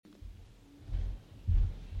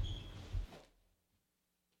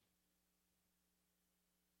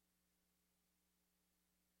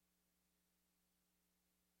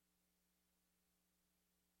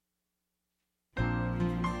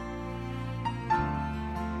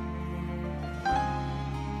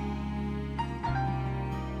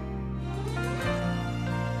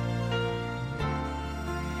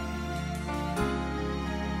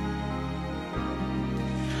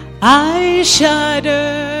I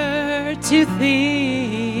shudder to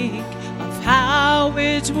think of how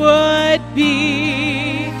it would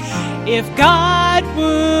be if God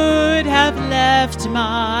would have left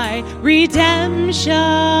my redemption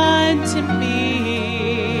to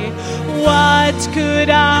me. What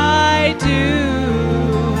could I do?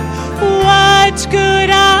 What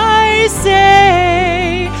could I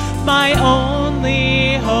say? My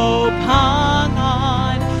only hope hung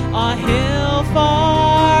on a hill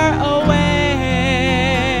far away.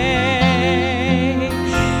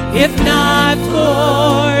 If not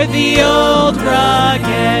for the old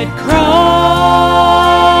rugged cross,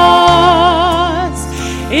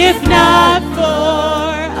 if not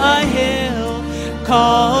for a hill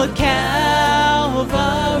called Calvary,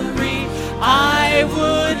 I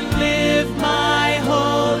would live my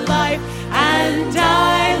whole life and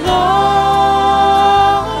die lost.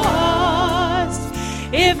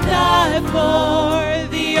 If not for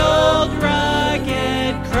the old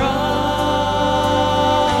rugged cross,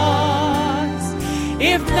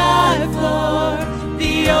 if not for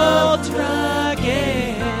the old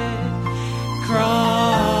rugged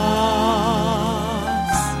cross.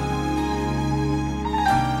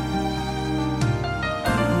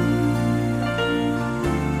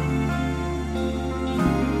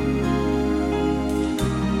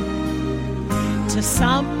 To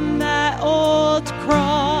some, that old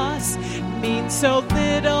cross means so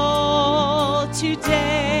little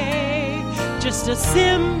today, just a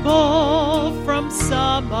symbol from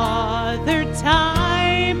some other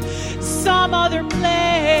time, some other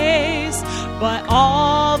place. But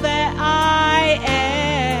all that I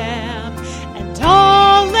am and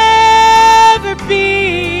all ever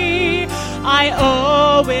be, I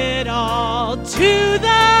owe it all to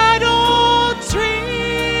that old tree.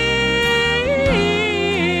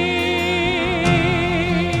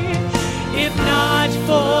 If not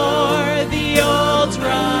for the old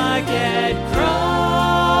rugged cross,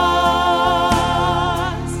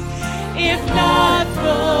 if not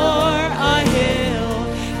for a hill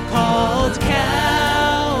called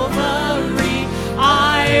Calvary,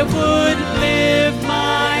 I would live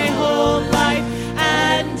my whole life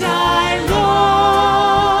and die lost.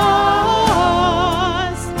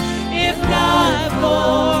 If not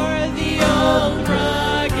for the old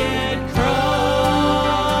rugged cross,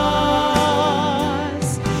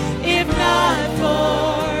 if not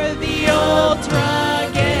for the old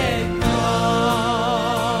rugged cross.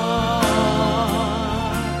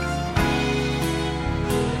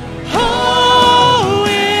 Oh,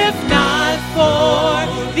 if not for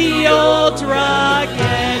the old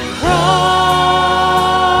rugged cross,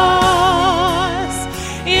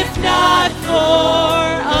 if not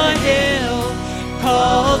for a hill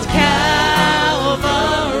called Calvary,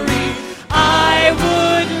 I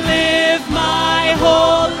would live my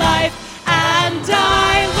whole life and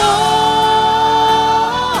die lost.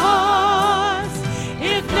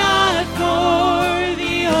 If not for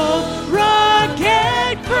the old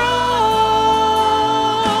rugged cross,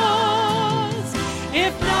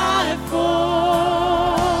 if not for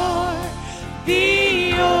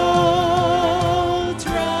the old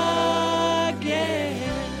rugged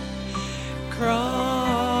cross.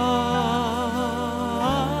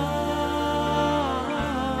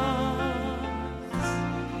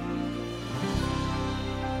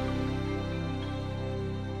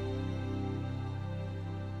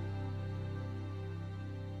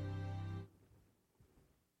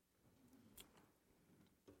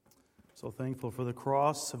 So thankful for the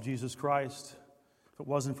cross of Jesus Christ. If it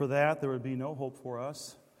wasn't for that, there would be no hope for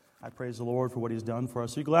us. I praise the Lord for what He's done for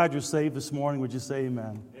us. Are you glad you're saved this morning? Would you say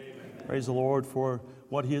amen? Amen. Praise the Lord for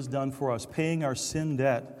what He has done for us, paying our sin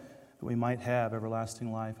debt that we might have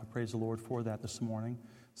everlasting life. I praise the Lord for that this morning.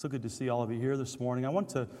 So good to see all of you here this morning. I want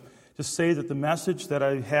to just say that the message that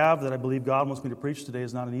I have, that I believe God wants me to preach today,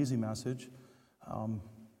 is not an easy message.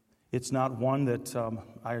 It's not one that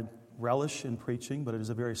I relish in preaching, but it is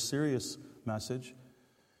a very serious message.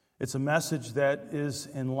 It's a message that is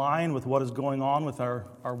in line with what is going on with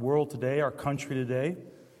our world today, our country today,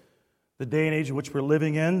 the day and age in which we're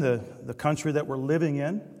living in, the country that we're living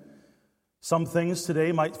in. Some things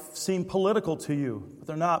today might seem political to you, but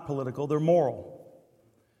they're not political, they're moral.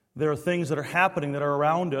 There are things that are happening that are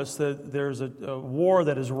around us, that there's a war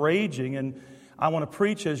that is raging, and I want to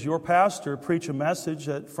preach as your pastor, preach a message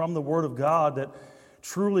that from the Word of God that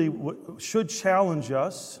truly should challenge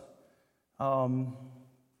us.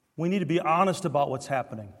 We need to be honest about what's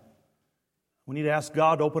happening. We need to ask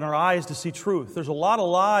God to open our eyes to see truth. There's a lot of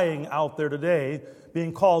lying out there today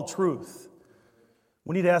being called truth.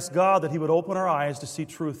 We need to ask God that He would open our eyes to see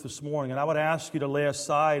truth this morning. And I would ask you to lay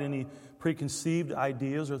aside any preconceived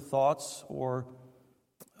ideas or thoughts or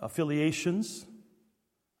affiliations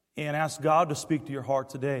and ask God to speak to your heart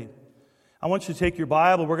today. I want you to take your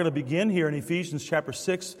Bible. We're going to begin here in Ephesians chapter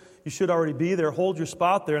 6. You should already be there. Hold your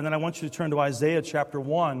spot there. And then I want you to turn to Isaiah chapter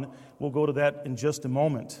 1. We'll go to that in just a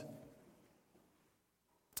moment.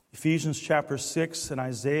 Ephesians chapter 6 and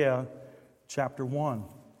Isaiah chapter 1.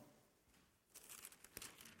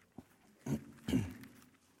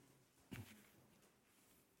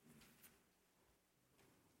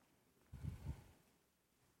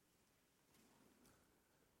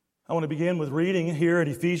 I want to begin with reading here at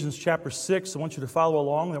Ephesians chapter 6. I want you to follow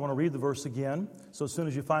along. I want to read the verse again. So as soon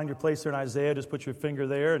as you find your place there in Isaiah, just put your finger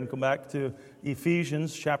there and come back to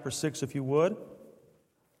Ephesians chapter 6 if you would.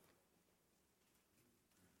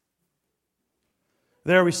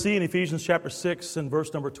 There we see in Ephesians chapter 6 and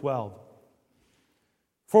verse number 12.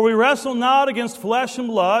 For we wrestle not against flesh and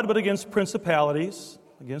blood, but against principalities,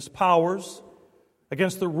 against powers,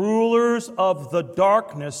 against the rulers of the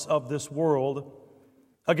darkness of this world,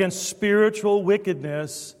 against spiritual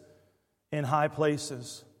wickedness in high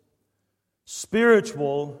places.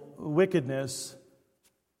 Spiritual wickedness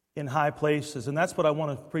in high places. And that's what I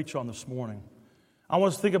want to preach on this morning. I want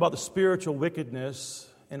us to think about the spiritual wickedness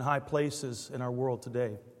in high places in our world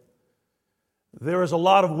today. There is a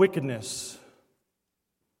lot of wickedness.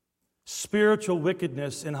 Spiritual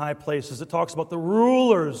wickedness in high places. It talks about the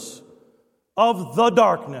rulers of the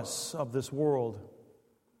darkness of this world.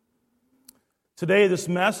 Today, this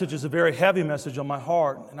message is a very heavy message on my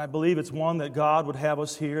heart, and I believe it's one that God would have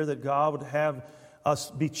us hear, that God would have us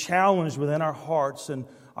be challenged within our hearts, and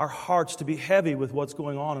our hearts to be heavy with what's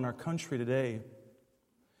going on in our country today.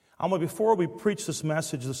 Before we preach this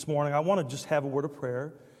message this morning, I want to just have a word of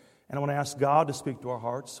prayer, and I want to ask God to speak to our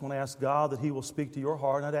hearts. I want to ask God that He will speak to your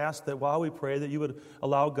heart, and I'd ask that while we pray that you would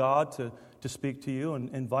allow God to speak to you and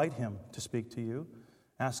invite Him to speak to you.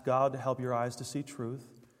 Ask God to help your eyes to see truth.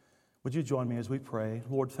 Would you join me as we pray?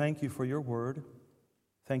 Lord, thank you for your word.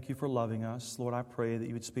 Thank you for loving us. Lord, I pray that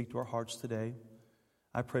you would speak to our hearts today.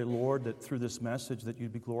 I pray, Lord, that through this message that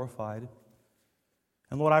you'd be glorified.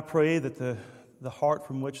 And Lord, I pray that the heart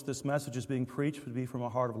from which this message is being preached would be from a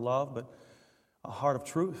heart of love, but a heart of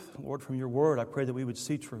truth. Lord, from your word, I pray that we would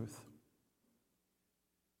see truth.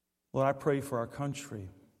 Lord, I pray for our country.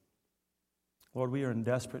 Lord, we are in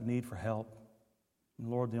desperate need for help. And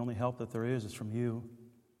Lord, the only help that there is from you.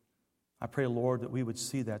 I pray, Lord, that we would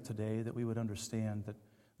see that today, that we would understand that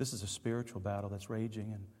this is a spiritual battle that's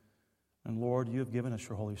raging. And Lord, you have given us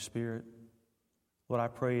your Holy Spirit. Lord, I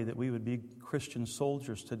pray that we would be Christian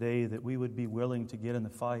soldiers today, that we would be willing to get in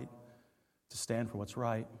the fight, to stand for what's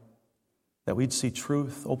right, that we'd see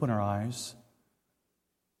truth, open our eyes.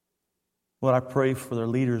 Lord, I pray for the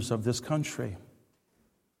leaders of this country.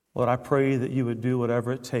 Lord, I pray that you would do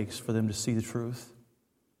whatever it takes for them to see the truth.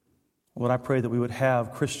 Lord, I pray that we would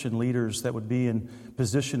have Christian leaders that would be in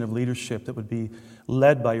position of leadership, that would be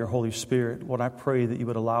led by your Holy Spirit. Lord, I pray that you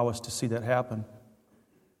would allow us to see that happen.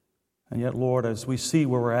 And yet, Lord, as we see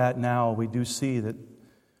where we're at now, we do see that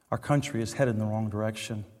our country is headed in the wrong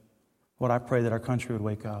direction. Lord, I pray that our country would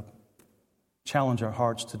wake up. Challenge our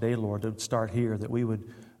hearts today, Lord, to start here, that we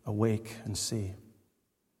would awake and see.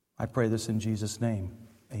 I pray this in Jesus' name.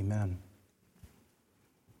 Amen.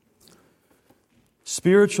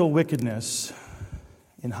 Spiritual wickedness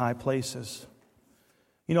in high places.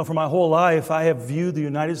 You know, for my whole life, I have viewed the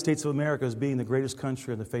United States of America as being the greatest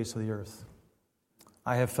country on the face of the earth.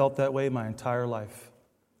 I have felt that way my entire life.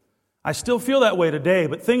 I still feel that way today,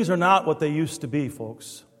 but things are not what they used to be,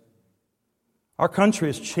 folks. Our country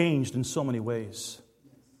has changed in so many ways.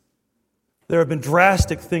 There have been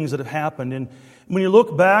drastic things that have happened, and when you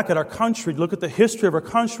look back at our country, look at the history of our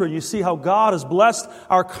country, you see how God has blessed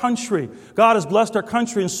our country. God has blessed our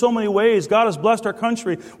country in so many ways. God has blessed our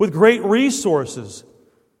country with great resources.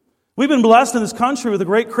 We've been blessed in this country with a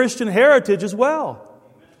great Christian heritage as well.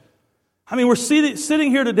 I mean, we're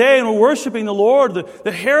sitting here today and we're worshiping the Lord,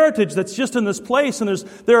 the heritage that's just in this place. And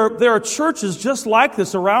there are churches just like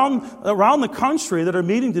this around the country that are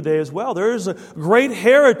meeting today as well. There is a great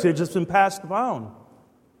heritage that's been passed down.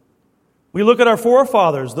 We look at our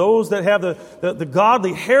forefathers, those that have the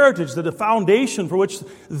godly heritage, the foundation for which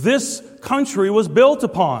this country was built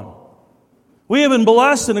upon. We have been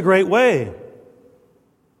blessed in a great way.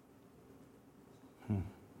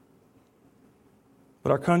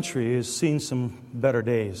 But our country has seen some better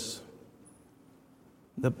days.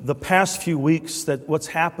 The past few weeks, that what's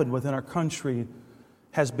happened within our country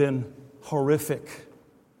has been horrific.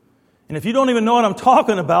 And if you don't even know what I'm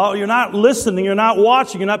talking about, you're not listening, you're not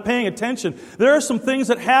watching, you're not paying attention. There are some things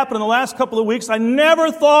that happened in the last couple of weeks I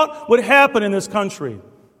never thought would happen in this country.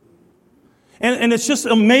 And it's just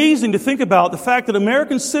amazing to think about the fact that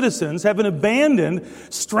American citizens have been abandoned,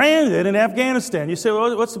 stranded in Afghanistan. You say,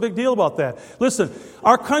 well, what's the big deal about that? Listen,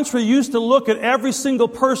 our country used to look at every single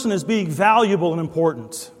person as being valuable and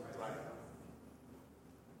important.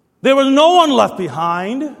 There was no one left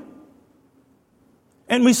behind.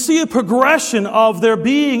 And we see a progression of there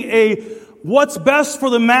being a what's best for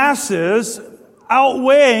the masses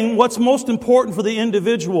outweighing what's most important for the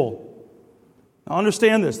individual. Now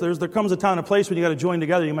understand this. There comes a time and a place when you got to join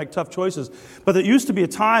together, you make tough choices. But there used to be a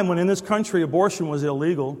time when in this country abortion was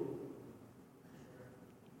illegal.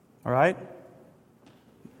 All right?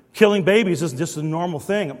 Killing babies is just a normal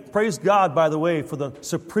thing. Praise God, by the way, for the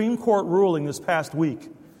Supreme Court ruling this past week.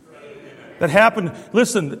 That happened.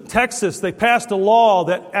 Listen, Texas, they passed a law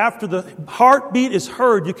that after the heartbeat is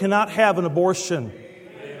heard, you cannot have an abortion.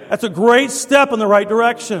 That's a great step in the right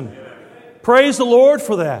direction. Praise the Lord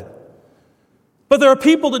for that. But there are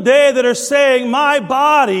people today that are saying, my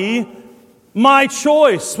body, my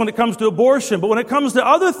choice when it comes to abortion. But when it comes to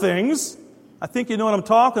other things, I think you know what I'm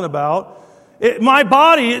talking about. My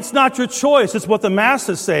body, it's not your choice. It's what the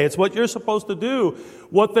masses say. It's what you're supposed to do.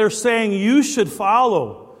 What they're saying you should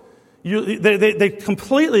follow. They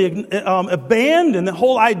completely abandon the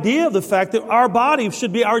whole idea of the fact that our body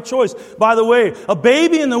should be our choice. By the way, a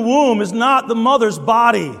baby in the womb is not the mother's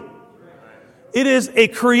body. It is a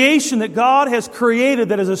creation that God has created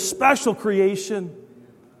that is a special creation.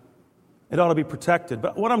 It ought to be protected.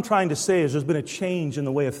 But what I'm trying to say is there's been a change in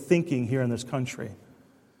the way of thinking here in this country.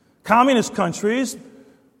 Communist countries,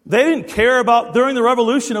 they didn't care about, during the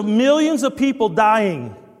revolution, of millions of people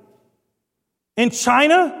dying. In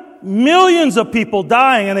China, millions of people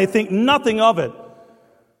dying, and they think nothing of it.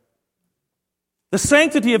 The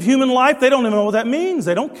sanctity of human life, they don't even know what that means.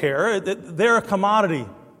 They don't care. They're a commodity.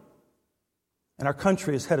 And our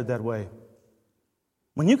country is headed that way.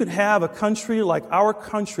 When you could have a country like our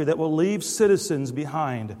country that will leave citizens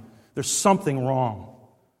behind, there's something wrong.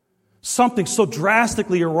 Something so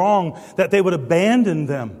drastically wrong that they would abandon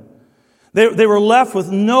them. They were left with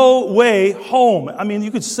no way home. I mean,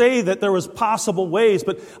 you could say that there was possible ways,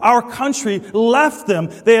 but our country left them.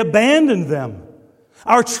 They abandoned them.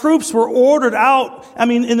 Our troops were ordered out. I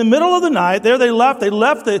mean, in the middle of the night, there they left. They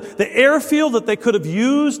left the airfield that they could have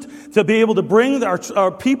used to be able to bring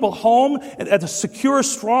our people home at a secure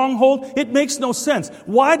stronghold. It makes no sense.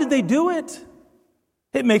 Why did they do it?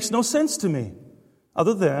 It makes no sense to me,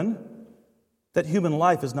 other than that human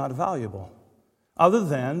life is not valuable. Other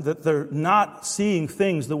than that they're not seeing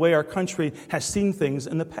things the way our country has seen things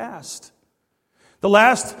in the past. The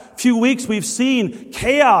last few weeks we've seen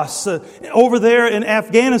chaos over there in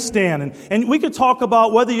Afghanistan. And we could talk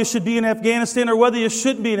about whether you should be in Afghanistan or whether you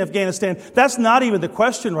shouldn't be in Afghanistan. That's not even the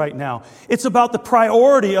question right now. It's about the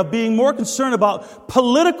priority of being more concerned about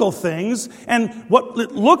political things and what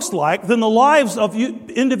it looks like than the lives of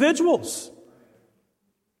individuals.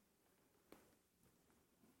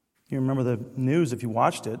 You remember the news if you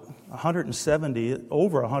watched it.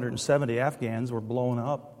 Over 170 Afghans were blown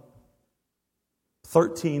up.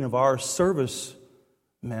 13 of our service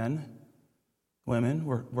women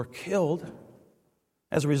were killed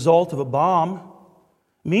as a result of a bomb.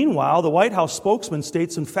 Meanwhile, the White House spokesman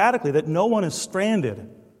states emphatically that no one is stranded.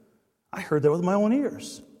 I heard that with my own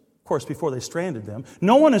ears. Of course, before they stranded them.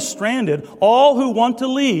 No one is stranded. All who want to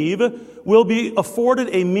leave will be afforded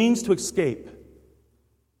a means to escape.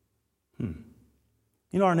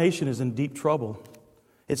 You know, our nation is in deep trouble.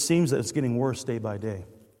 It seems that it's getting worse day by day.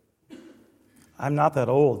 I'm not that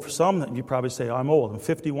old. For some, you probably say, I'm old. I'm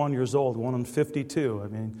 51 years old. One, I'm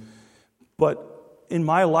 52. But in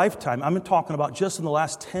my lifetime, I'm talking about just in the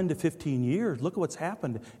last 10 to 15 years, look at what's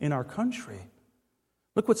happened in our country.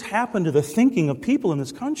 Look what's happened to the thinking of people in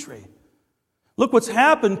this country. Look what's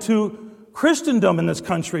happened to Christendom in this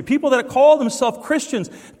country. People that call themselves Christians.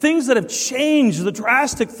 Things that have changed, the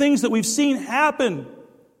drastic things that we've seen happen.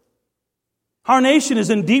 Our nation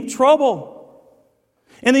is in deep trouble.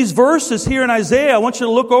 In these verses here in Isaiah, I want you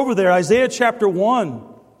to look over there, Isaiah chapter 1.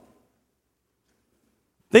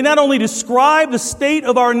 They not only describe the state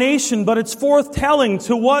of our nation, but it's forthtelling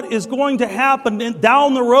to what is going to happen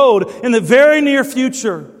down the road in the very near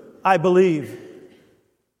future, I believe.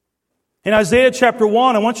 In Isaiah chapter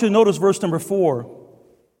 1, I want you to notice verse number 4.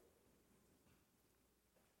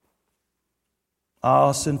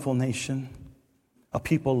 Ah, sinful nation, a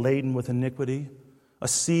people laden with iniquity, a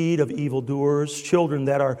seed of evildoers, children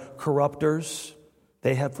that are corrupters.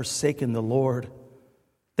 They have forsaken the Lord.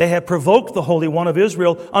 They have provoked the Holy One of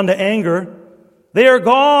Israel unto anger. They are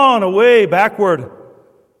gone away backward.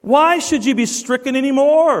 Why should you be stricken any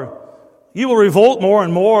more? You will revolt more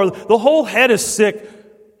and more. The whole head is sick,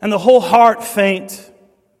 and the whole heart faint.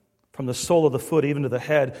 From the sole of the foot even to the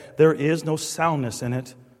head, there is no soundness in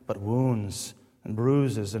it, but wounds and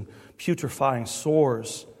bruises and putrefying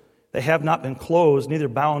sores. They have not been closed, neither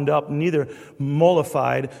bound up, neither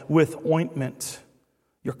mollified with ointment.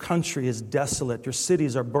 Your country is desolate. Your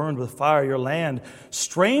cities are burned with fire. Your land,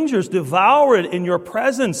 strangers devour it in your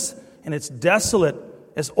presence, and it's desolate,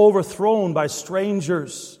 as overthrown by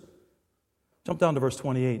strangers. Jump down to verse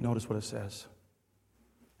 28. Notice what it says.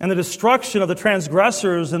 And the destruction of the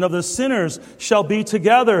transgressors and of the sinners shall be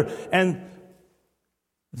together, and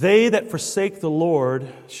they that forsake the Lord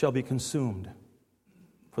shall be consumed.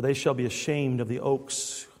 For they shall be ashamed of the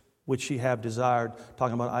oaks which ye have desired.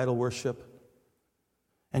 Talking about idol worship.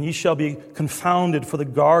 And ye shall be confounded for the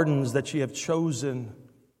gardens that ye have chosen.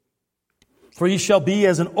 For ye shall be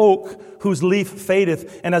as an oak whose leaf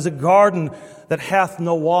fadeth, and as a garden that hath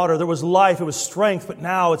no water. There was life, it was strength, but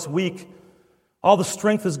now it's weak. All the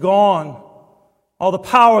strength is gone. All the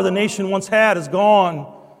power the nation once had is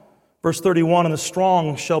gone. Verse 31, and the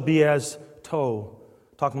strong shall be as tow.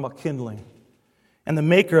 Talking about kindling. And the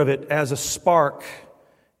maker of it as a spark.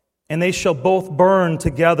 And they shall both burn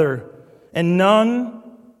together, and none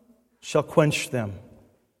shall quench them.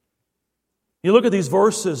 You look at these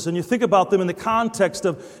verses and you think about them in the context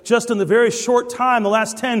of just in the very short time, the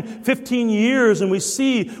last 10, 15 years, and we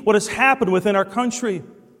see what has happened within our country.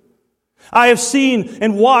 I have seen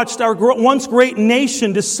and watched our once great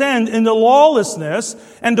nation descend into lawlessness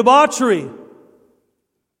and debauchery,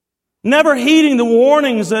 never heeding the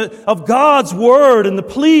warnings of God's word and the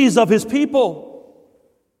pleas of His people.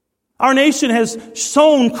 Our nation has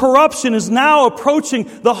sown corruption, is now approaching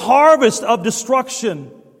the harvest of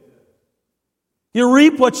destruction. You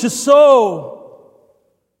reap what you sow.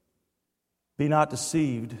 Be not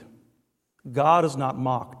deceived. God is not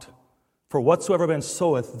mocked. For whatsoever man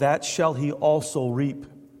soweth, that shall he also reap.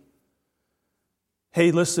 Hey,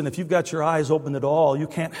 listen, if you've got your eyes open at all, you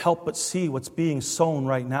can't help but see what's being sown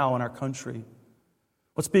right now in our country.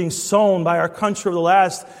 What's being sown by our country over the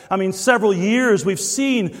last, several years. We've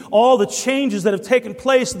seen all the changes that have taken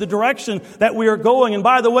place in the direction that we are going. And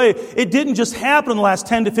by the way, it didn't just happen in the last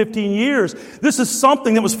 10 to 15 years. This is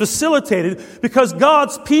something that was facilitated because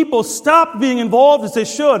God's people stopped being involved as they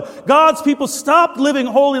should. God's people stopped living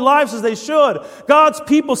holy lives as they should. God's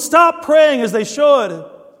people stopped praying as they should.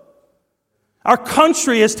 Our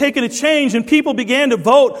country has taken a change, and people began to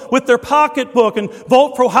vote with their pocketbook and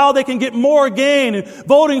vote for how they can get more gain, and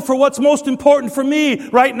voting for what's most important for me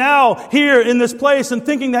right now here in this place, and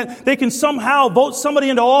thinking that they can somehow vote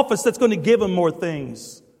somebody into office that's going to give them more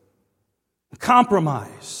things.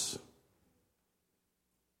 Compromise.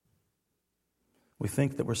 We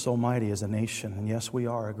think that we're so mighty as a nation, and yes, we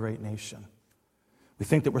are a great nation. We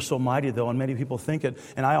think that we're so mighty, though, and many people think it.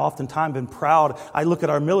 And I oftentimes been proud. I look at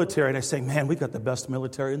our military and I say, man, we've got the best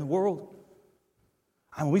military in the world.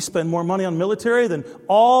 We spend more money on military than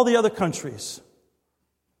all the other countries.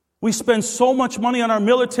 We spend so much money on our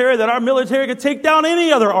military that our military could take down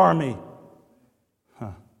any other army.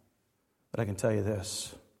 But I can tell you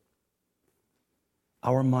this.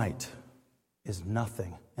 Our might is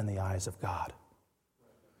nothing in the eyes of God.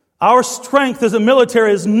 Our strength as a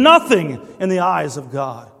military is nothing in the eyes of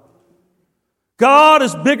God. God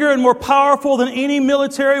is bigger and more powerful than any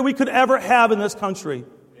military we could ever have in this country.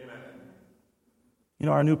 Amen.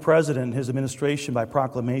 Our new president and his administration, by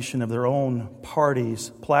proclamation of their own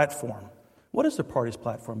party's platform. What is their party's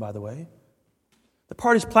platform, by the way? The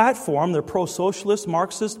party's platform, they're pro-socialist,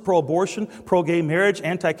 Marxist, pro-abortion, pro-gay marriage,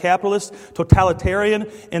 anti-capitalist, totalitarian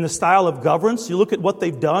in the style of governance. You look at what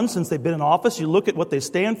they've done since they've been in office. You look at what they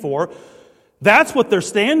stand for. That's what they're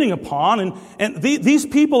standing upon. And these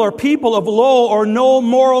people are people of low or no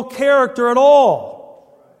moral character at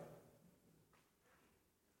all.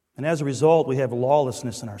 And as a result, we have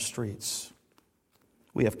lawlessness in our streets.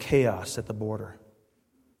 We have chaos at the border.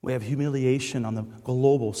 We have humiliation on the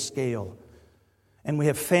global scale. And we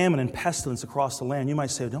have famine and pestilence across the land. You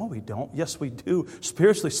might say, no, we don't. Yes, we do.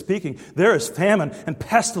 Spiritually speaking, there is famine and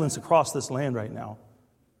pestilence across this land right now.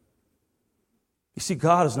 You see,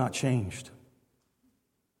 God has not changed.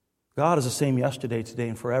 God is the same yesterday, today,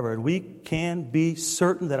 and forever. And we can be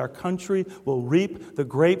certain that our country will reap the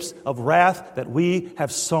grapes of wrath that we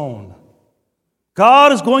have sown.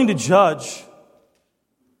 God is going to judge.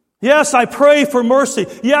 Yes, I pray for mercy.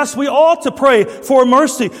 Yes, we ought to pray for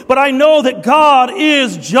mercy. But I know that God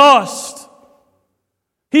is just.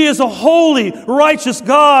 He is a holy, righteous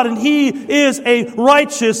God, and He is a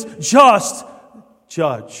righteous, just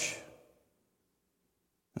judge.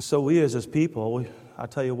 And so we as His people, I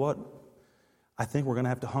tell you what, I think we're going to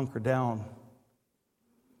have to hunker down.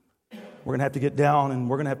 We're going to have to get down, and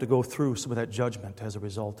we're going to have to go through some of that judgment as a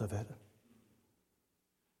result of it.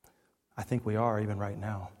 I think we are even right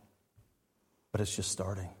now. But it's just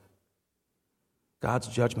starting. God's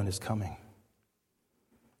judgment is coming.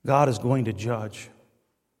 God is going to judge.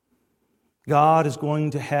 God is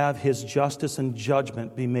going to have His justice and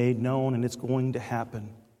judgment be made known, and it's going to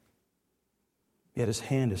happen. Yet His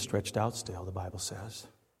hand is stretched out still, the Bible says.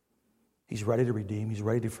 He's ready to redeem. He's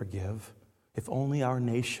ready to forgive. If only our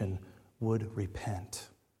nation would repent,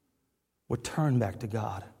 would turn back to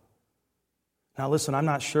God. Now listen, I'm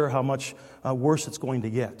not sure how much worse it's going to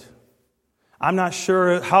get. I'm not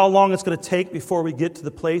sure how long it's going to take before we get to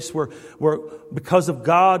the place where because of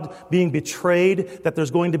God being betrayed, that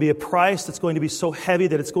there's going to be a price that's going to be so heavy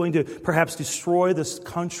that it's going to perhaps destroy this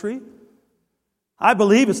country. I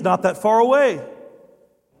believe it's not that far away.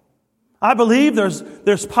 I believe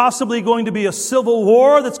there's possibly going to be a civil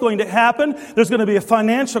war that's going to happen. There's going to be a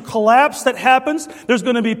financial collapse that happens. There's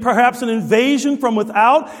going to be perhaps an invasion from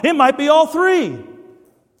without. It might be all three.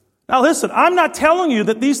 Now listen, I'm not telling you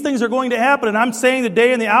that these things are going to happen, and I'm saying the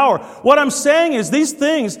day and the hour. What I'm saying is these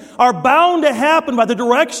things are bound to happen by the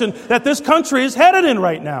direction that this country is headed in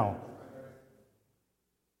right now.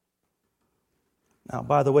 Now,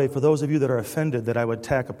 by the way, for those of you that are offended that I would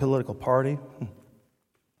attack a political party,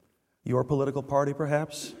 your political party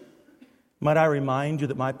perhaps, might I remind you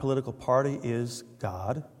that my political party is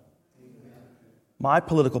God? My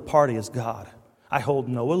political party is God. I hold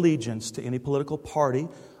no allegiance to any political party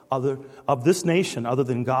of this nation other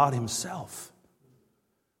than God Himself.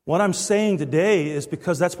 What I'm saying today is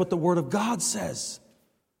because that's what the Word of God says.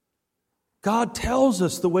 God tells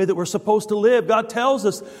us the way that we're supposed to live. God tells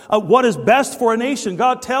us what is best for a nation.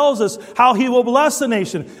 God tells us how He will bless a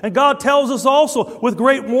nation. And God tells us also with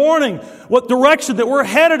great warning what direction that we're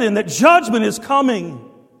headed in, that judgment is coming.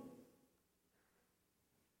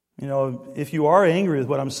 You know, if you are angry with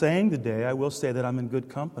what I'm saying today, I will say that I'm in good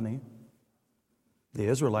company. The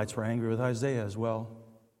Israelites were angry with Isaiah as well.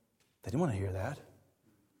 They didn't want to hear that.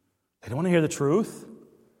 They didn't want to hear the truth.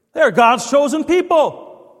 They're God's chosen people.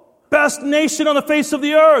 Best nation on the face of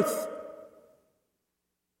the earth.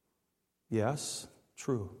 Yes,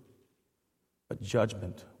 true. But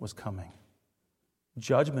judgment was coming.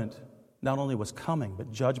 Judgment not only was coming, but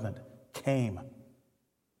judgment came.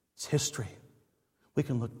 It's history. We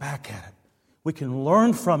can look back at it. We can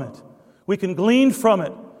learn from it. We can glean from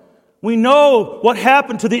it. We know what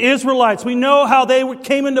happened to the Israelites. We know how they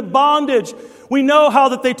came into bondage. We know how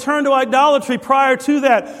that they turned to idolatry prior to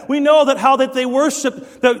that. We know that how that they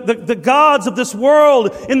worshiped the gods of this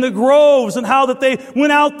world in the groves, and how that they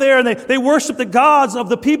went out there and they worshiped the gods of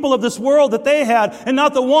the people of this world that they had, and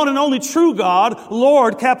not the one and only true God,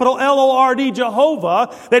 Lord, capital L-O-R-D,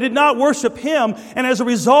 Jehovah. They did not worship Him, and as a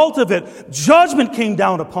result of it, judgment came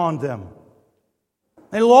down upon them.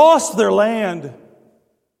 They lost their land.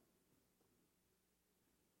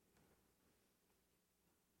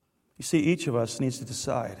 You see, each of us needs to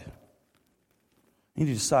decide. We need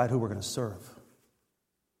to decide who we're going to serve.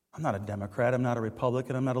 I'm not a Democrat. I'm not a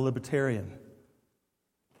Republican. I'm not a Libertarian.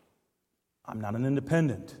 I'm not an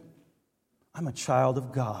independent. I'm a child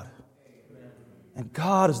of God. And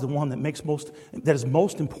God is the one that is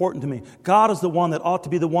most important to me. God is the one that ought to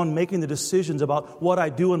be the one making the decisions about what I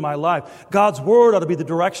do in my life. God's Word ought to be the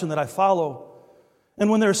direction that I follow. And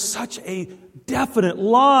when there's such a definite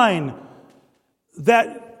line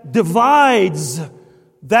that divides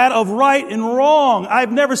that of right and wrong.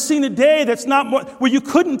 I've never seen a day that's not more, where you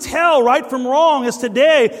couldn't tell right from wrong as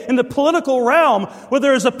today in the political realm, where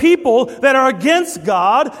there's a people that are against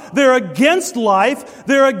God, they're against life,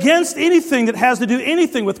 they're against anything that has to do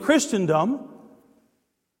anything with Christendom,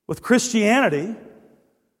 with Christianity.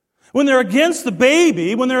 When they're against the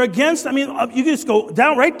baby, when they're against, you just go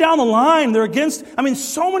right down the line, they're against,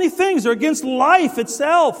 so many things. They're against life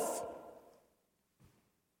itself.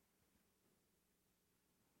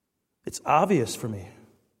 It's obvious for me.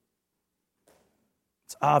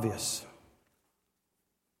 It's obvious.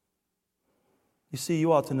 You see,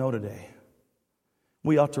 you ought to know today.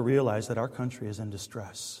 We ought to realize that our country is in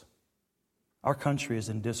distress. Our country is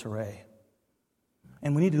in disarray.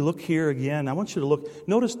 And we need to look here again. I want you to look,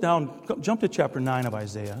 notice down, jump to chapter 9 of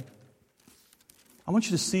Isaiah. I want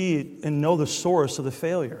you to see and know the source of the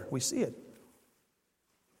failure. We see it.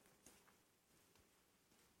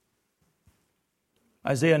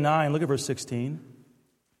 Isaiah 9, look at verse 16.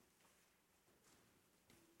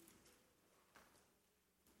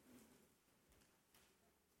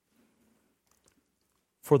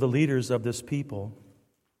 For the leaders of this people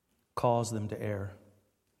cause them to err,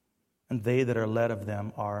 and they that are led of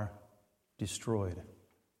them are destroyed.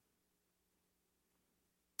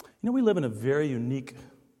 You know, we live in a very unique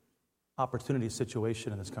opportunity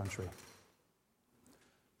situation in this country.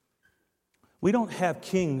 We don't have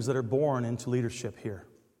kings that are born into leadership here.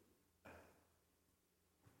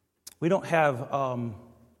 We don't have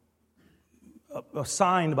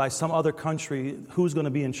assigned by some other country who's going to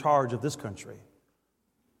be in charge of this country.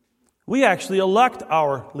 We actually elect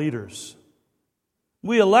our leaders.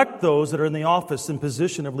 We elect those that are in the office and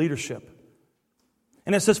position of leadership.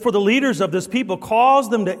 And it says, for the leaders of this people cause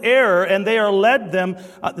them to err, and they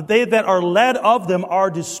that are led of them are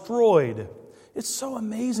destroyed. It's so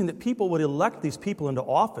amazing that people would elect these people into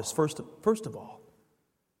office, first of all,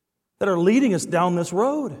 that are leading us down this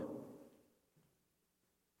road.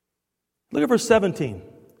 Look at verse 17.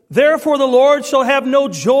 Therefore the Lord shall have no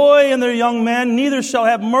joy in their young men, neither shall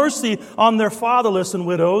have mercy on their fatherless and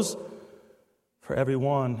widows. For every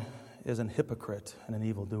one is an hypocrite and an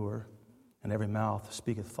evildoer, and every mouth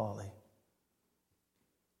speaketh folly.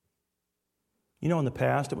 You know, in the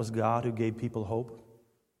past, it was God who gave people hope.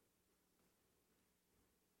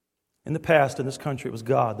 In the past, in this country, it was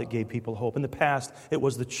God that gave people hope. In the past, it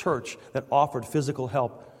was the church that offered physical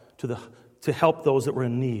help to help those that were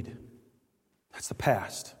in need. That's the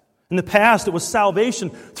past. In the past, it was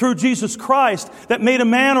salvation through Jesus Christ that made a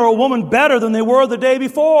man or a woman better than they were the day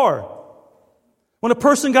before. When a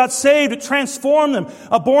person got saved, it transformed them.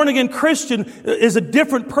 A born-again Christian is a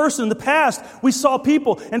different person. In the past, we saw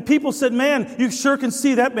people, and people said, man, you sure can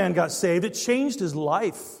see that man got saved. It changed his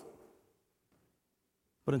life.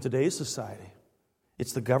 But in today's society,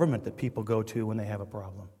 it's the government that people go to when they have a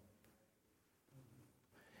problem.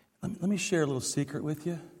 Let me share a little secret with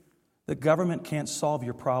you. The government can't solve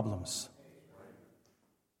your problems.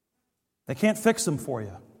 They can't fix them for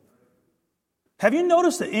you. Have you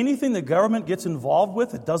noticed that anything the government gets involved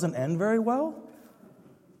with, it doesn't end very well?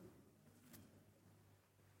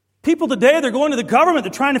 People today, they're going to the government.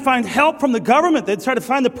 They're trying to find help from the government. They try to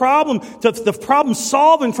find the problem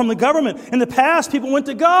solving from the government. In the past, people went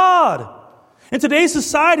to God. In today's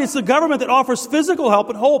society, it's the government that offers physical help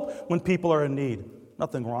and hope when people are in need.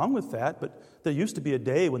 Nothing wrong with that, but there used to be a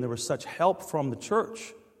day when there was such help from the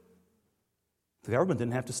church. The government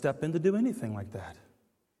didn't have to step in to do anything like that.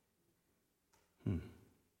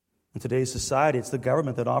 In today's society, it's the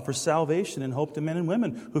government that offers salvation and hope to men and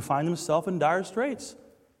women who find themselves in dire straits.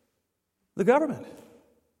 The government.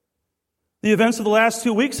 The events of the last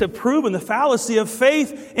 2 weeks have proven the fallacy of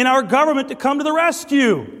faith in our government to come to the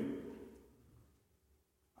rescue.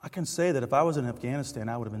 I can say that if I was in Afghanistan,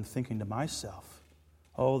 I would have been thinking to myself,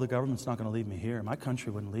 oh, the government's not going to leave me here. My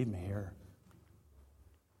country wouldn't leave me here.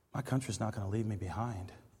 My country's not going to leave me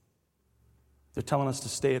behind. They're telling us to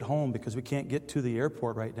stay at home because we can't get to the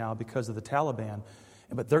airport right now because of the Taliban.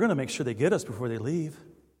 But they're going to make sure they get us before they leave.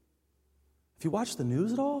 If you watch the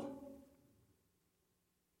news at all,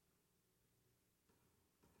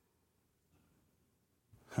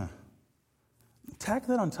 tack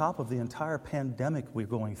that on top of the entire pandemic we're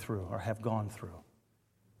going through or have gone through.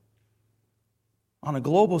 On a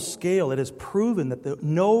global scale, it is proven that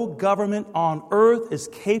no government on earth is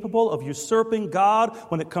capable of usurping God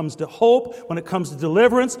when it comes to hope, when it comes to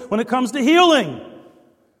deliverance, when it comes to healing.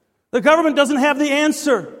 The government doesn't have the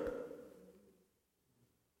answer.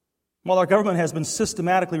 While our government has been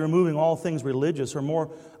systematically removing all things religious, or more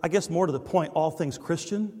to the point, all things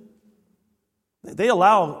Christian, they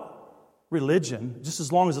allow religion just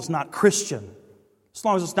as long as it's not Christian, as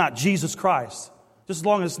long as it's not Jesus Christ. Just as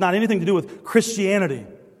long as it's not anything to do with Christianity.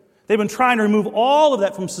 They've been trying to remove all of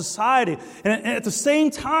that from society. And at the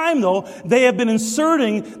same time, though, they have been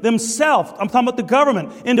inserting themselves, I'm talking about the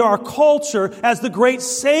government, into our culture as the great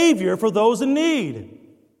savior for those in need.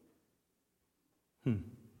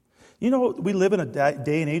 You know, we live in a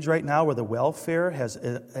day and age right now where the welfare has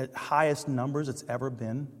at highest numbers it's ever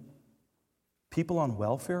been. People on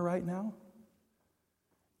welfare right now.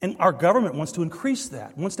 And our government wants to increase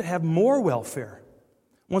that, wants to have more welfare.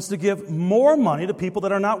 Wants to give more money to people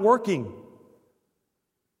that are not working.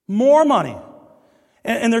 More money.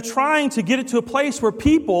 And they're trying to get it to a place where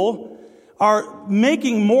people are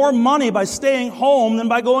making more money by staying home than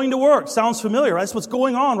by going to work. Sounds familiar, right? That's what's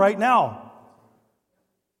going on right now.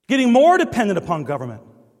 Getting more dependent upon government.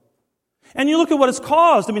 And you look at what it's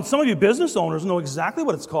caused. I mean, some of you business owners know exactly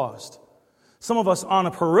what it's caused. Some of us on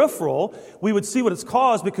a peripheral, we would see what it's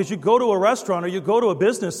caused because you go to a restaurant or you go to a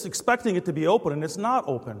business expecting it to be open and it's not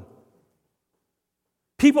open.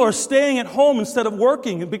 People are staying at home instead of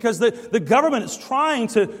working because the government is trying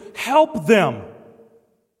to help them.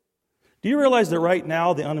 Do you realize that right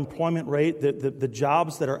now the unemployment rate, the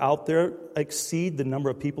jobs that are out there exceed the number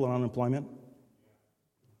of people in unemployment?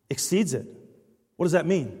 Exceeds it. What does that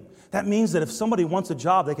mean? That means that if somebody wants a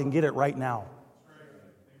job, they can get it right now.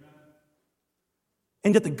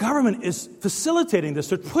 And yet the government is facilitating this.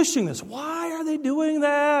 They're pushing this. Why are they doing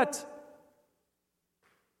that?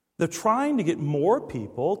 They're trying to get more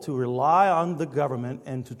people to rely on the government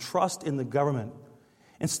and to trust in the government.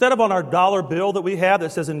 Instead of on our dollar bill that we have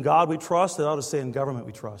that says, in God we trust, it ought to say, in government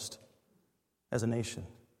we trust as a nation.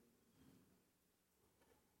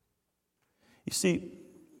 You see,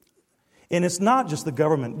 and it's not just the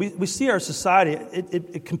government. We see our society,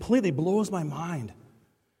 it completely blows my mind.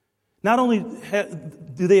 Not only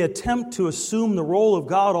do they attempt to assume the role of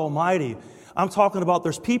God Almighty, I'm talking about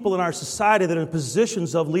there's people in our society that are in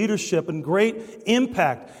positions of leadership and great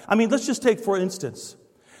impact. I mean, let's just take, for instance,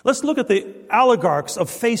 let's look at the oligarchs of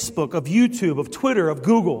Facebook, of YouTube, of Twitter, of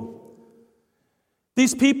Google.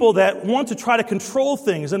 These people that want to try to control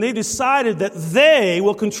things, and they've decided that they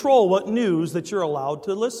will control what news that you're allowed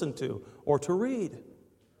to listen to or to read.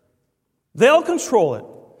 They'll control it.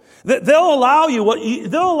 They'll allow you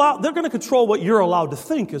they're going to control what you're allowed to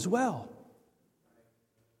think as well.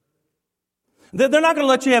 They're not going to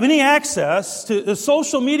let you have any access to a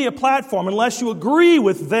social media platform unless you agree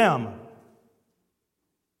with them.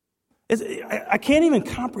 I can't even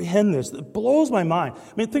comprehend this. It blows my mind.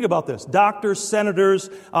 I mean, think about this. Doctors,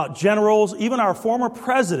 senators, generals, even our former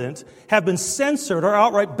president have been censored or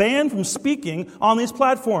outright banned from speaking on these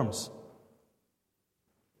platforms.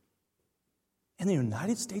 In the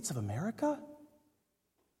United States of America?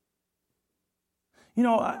 You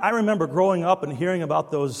know, I remember growing up and hearing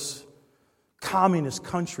about those communist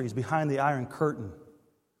countries behind the Iron Curtain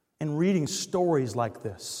and reading stories like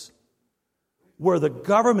this, where the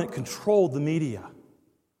government controlled the media,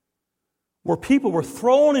 where people were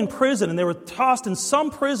thrown in prison and they were tossed in some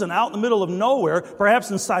prison out in the middle of nowhere, perhaps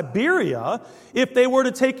in Siberia, if they were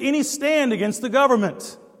to take any stand against the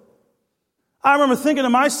government. I remember thinking to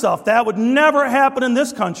myself, that would never happen in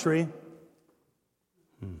this country.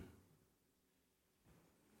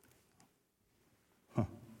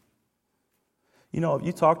 You know, if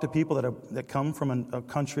you talk to people that come from a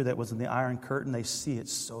country that was in the Iron Curtain, they see it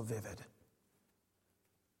so vivid.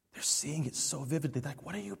 They're seeing it so vividly. They're like,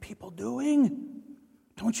 what are you people doing?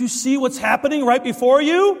 Don't you see what's happening right before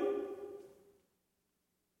you?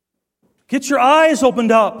 Get your eyes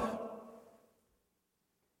opened up.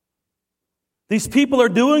 These people are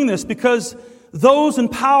doing this because those in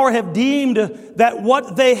power have deemed that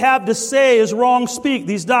what they have to say is wrong speak.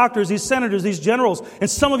 These doctors, these senators, these generals, and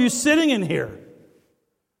some of you sitting in here,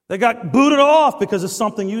 they got booted off because of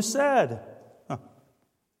something you said.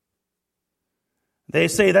 They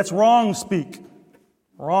say that's wrong speak.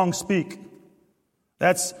 Wrong speak.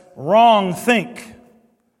 That's wrong think.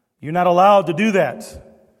 You're not allowed to do that.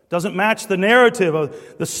 Doesn't match the narrative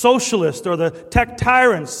of the socialist or the tech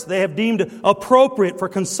tyrants they have deemed appropriate for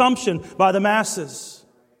consumption by the masses.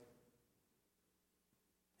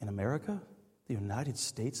 In America? The United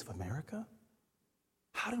States of America?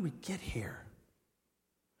 How did we get here?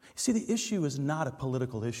 See, the issue is not a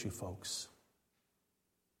political issue, folks.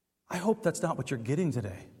 I hope that's not what you're getting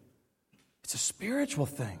today. It's a spiritual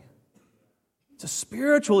thing. It's a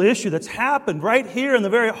spiritual issue that's happened right here in the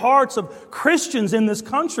very hearts of Christians in this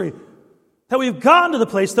country, that we've gotten to the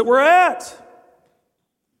place that we're at.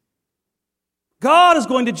 God is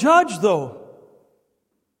going to judge, though.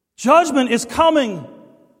 Judgment is coming.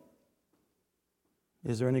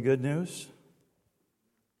 Is there any good news?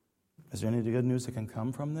 Is there any good news that can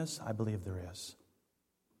come from this? I believe there is.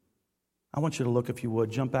 I want you to look, if you would,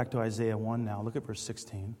 jump back to Isaiah 1 now. Look at verse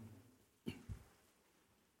 16.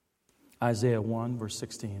 Isaiah 1, verse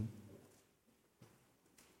 16.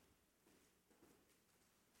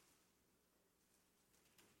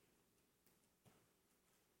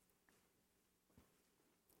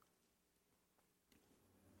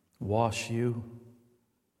 Wash you,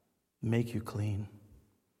 make you clean.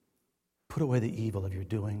 Put away the evil of your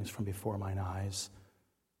doings from before mine eyes.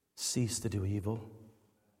 Cease to do evil.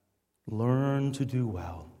 Learn to do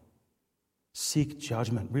well. Seek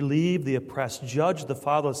judgment. Relieve the oppressed. Judge the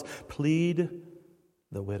fatherless. Plead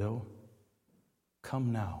the widow.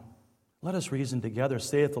 Come now. Let us reason together,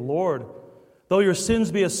 saith the Lord. Though your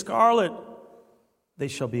sins be as scarlet, they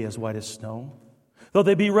shall be as white as snow. Though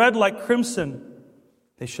they be red like crimson,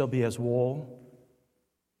 they shall be as wool.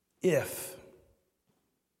 If,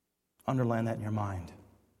 underline that in your mind,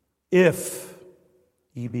 if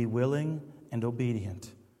ye be willing and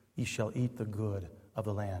obedient, ye shall eat the good of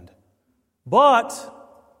the land. But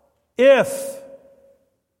if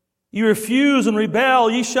You refuse and rebel,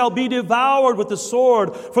 ye shall be devoured with the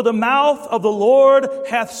sword, for the mouth of the Lord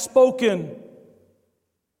hath spoken.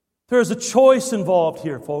 There is a choice involved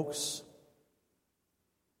here, folks.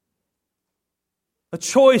 A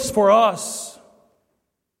choice for us.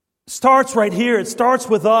 It starts right here. It starts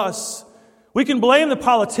with us. We can blame the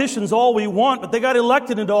politicians all we want, but they got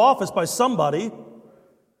elected into office by somebody.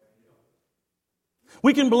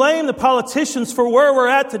 We can blame the politicians for where we're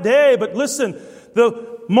at today, but listen,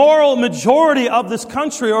 the moral majority of this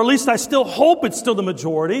country, or at least I still hope it's still the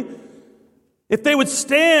majority, if they would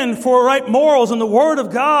stand for right morals and the Word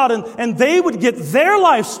of God and they would get their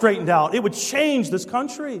life straightened out, it would change this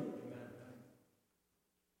country.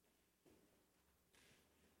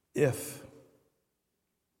 If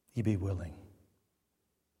ye be willing.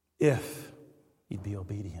 If ye be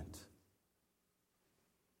obedient.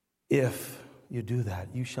 If you do that,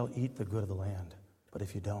 you shall eat the good of the land. But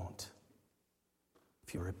if you don't,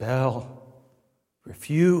 if you rebel,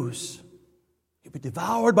 refuse, you'll be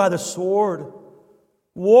devoured by the sword.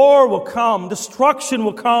 War will come. Destruction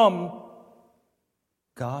will come.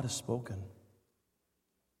 God has spoken.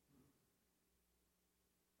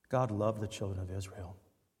 God loved the children of Israel.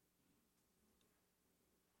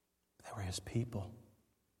 They were His people.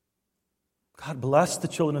 God blessed the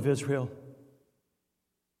children of Israel.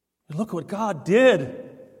 And look at what God did.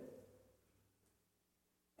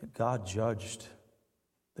 Yet God judged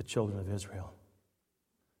the children of Israel.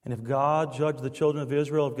 And if God judged the children of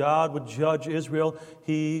Israel, if God would judge Israel,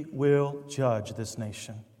 He will judge this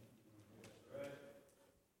nation.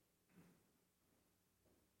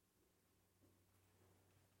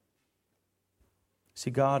 See,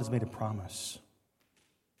 God has made a promise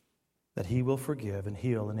that He will forgive and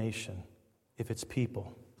heal a nation if its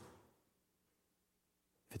people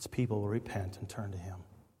will repent and turn to Him.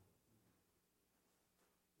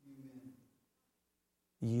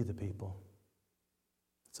 Ye the people.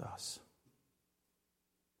 It's us.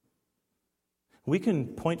 We can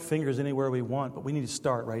point fingers anywhere we want, but we need to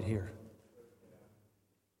start right here.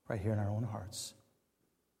 Right here in our own hearts.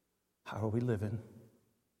 How are we living?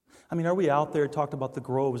 I mean, are we out there, talked about the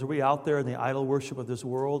groves, are we out there in the idol worship of this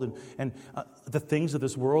world and the things of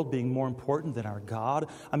this world being more important than our God?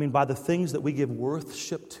 I mean, by the things that we give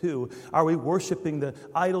worship to, are we worshiping the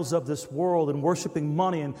idols of this world and worshiping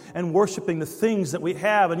money and worshiping the things that we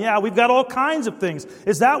have? And yeah, we've got all kinds of things.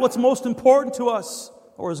 Is that what's most important to us?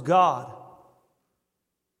 Or is God?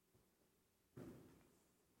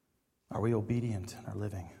 Are we obedient in our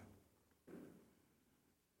living?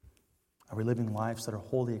 Are we living lives that are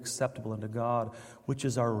wholly acceptable unto God, which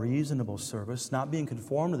is our reasonable service, not being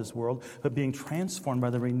conformed to this world, but being transformed by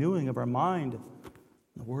the renewing of our mind,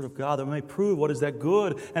 the Word of God, that we may prove what is that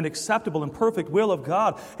good and acceptable and perfect will of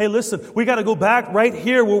God. Hey, listen, we got to go back right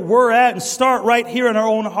here where we're at and start right here in our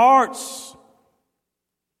own hearts.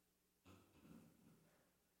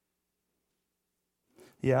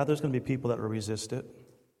 Yeah, there's going to be people that will resist it.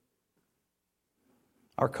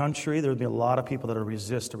 Our country, there will be a lot of people that will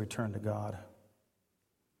resist a return to God.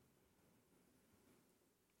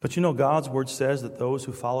 But you know, God's Word says that those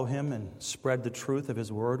who follow Him and spread the truth of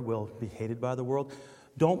His Word will be hated by the world.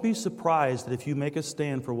 Don't be surprised that if you make a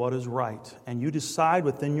stand for what is right and you decide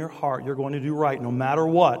within your heart you're going to do right no matter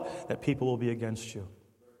what, that people will be against you.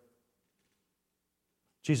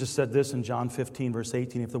 Jesus said this in John 15, verse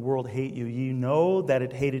 18, if the world hate you, ye know that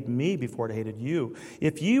it hated me before it hated you.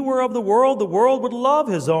 If ye were of the world would love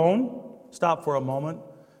his own. Stop for a moment.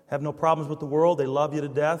 Have no problems with the world. They love you to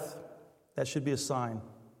death. That should be a sign.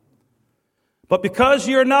 But because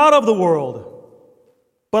ye are not of the world,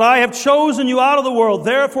 but I have chosen you out of the world,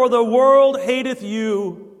 therefore the world hateth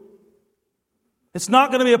you. It's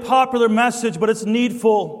not going to be a popular message, but it's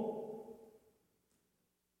needful.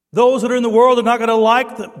 Those that are in the world are not going to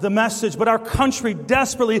like the message, but our country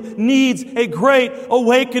desperately needs a great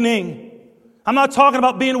awakening. I'm not talking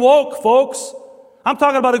about being woke, folks. I'm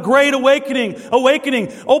talking about a great awakening,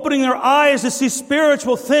 opening their eyes to see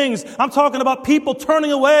spiritual things. I'm talking about people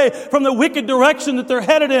turning away from the wicked direction that they're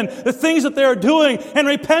headed in, the things that they're doing, and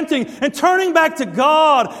repenting and turning back to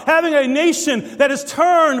God, having a nation that is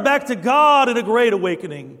turned back to God in a great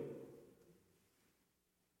awakening.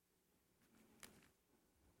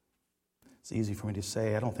 It's easy for me to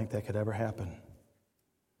say, I don't think that could ever happen.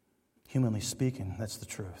 Humanly speaking, that's the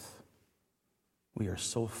truth. We are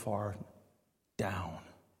so far down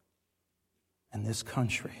in this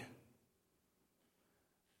country.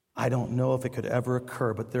 I don't know if it could ever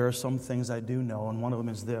occur, but there are some things I do know, and one of them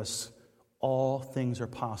is this. All things are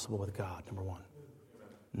possible with God, number one.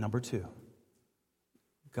 Number two,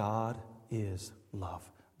 God is love.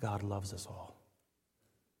 God loves us all.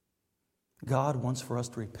 God wants for us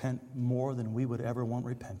to repent more than we would ever want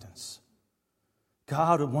repentance.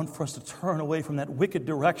 God would want for us to turn away from that wicked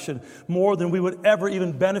direction more than we would ever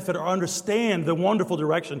even benefit or understand the wonderful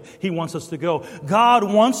direction He wants us to go. God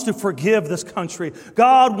wants to forgive this country.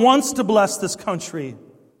 God wants to bless this country.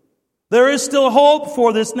 There is still hope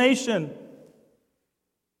for this nation.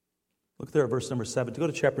 Look there at verse number 7. Go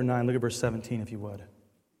to chapter 9. Look at verse 17 if you would.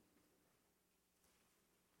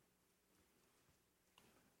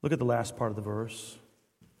 Look at the last part of the verse.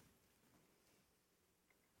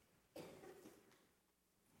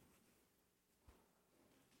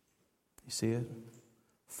 You see it?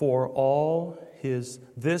 For all his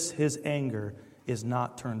anger is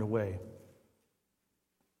not turned away,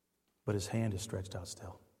 but his hand is stretched out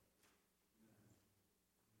still.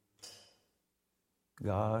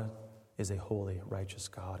 God is a holy, righteous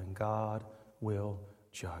God, and God will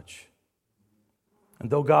judge. And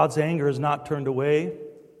though God's anger is not turned away,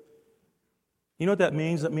 you know what that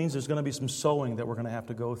means? That means there's going to be some sowing that we're going to have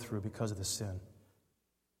to go through because of the sin.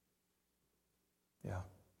 Yeah.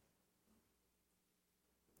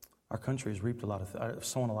 Our country has reaped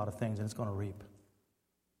sown a lot of things, and it's going to reap.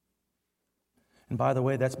 And by the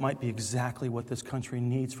way, that might be exactly what this country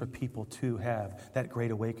needs for people to have that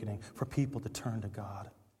great awakening, for people to turn to God.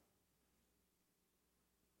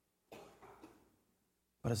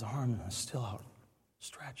 But His arm is still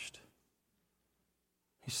outstretched.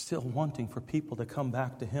 He's still wanting for people to come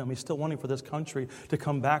back to Him. He's still wanting for this country to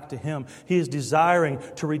come back to Him. He is desiring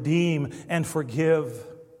to redeem and forgive.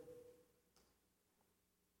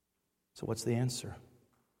 So what's the answer?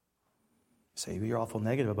 You say, you're awful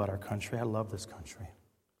negative about our country. I love this country.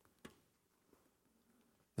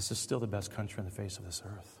 This is still the best country on the face of this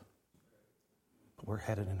earth. But we're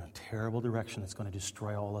headed in a terrible direction that's going to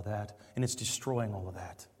destroy all of that. And it's destroying all of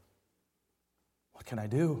that. What can I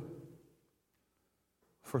do?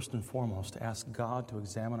 First and foremost, ask God to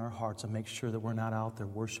examine our hearts and make sure that we're not out there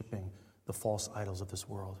worshiping the false idols of this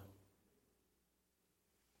world.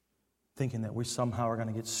 Thinking that we somehow are going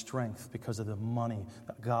to get strength because of the money,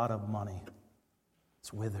 the God of money.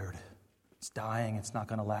 It's withered. It's dying. It's not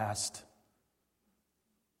going to last.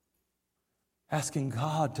 Asking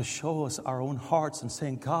God to show us our own hearts and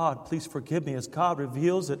saying, God, please forgive me as God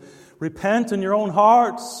reveals it. Repent in your own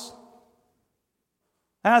hearts.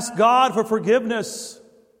 Ask God for forgiveness.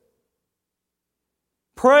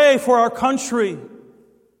 Pray for our country.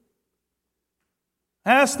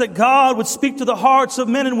 Ask that God would speak to the hearts of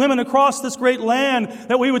men and women across this great land,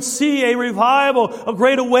 that we would see a revival, a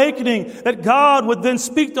great awakening, that God would then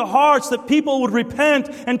speak to hearts, that people would repent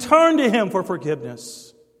and turn to Him for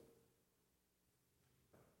forgiveness.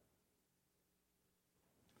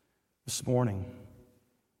 This morning,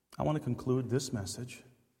 I want to conclude this message.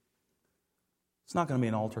 It's not going to be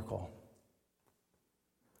an altar call.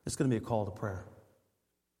 It's going to be a call to prayer.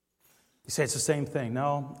 You say it's the same thing.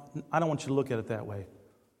 No, I don't want you to look at it that way.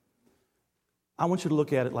 I want you to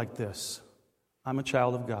look at it like this. I'm a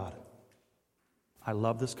child of God. I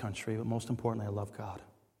love this country, but most importantly, I love God.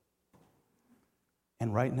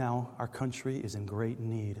 And right now, our country is in great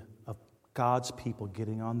need of God's people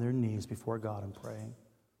getting on their knees before God and praying.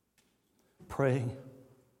 Praying.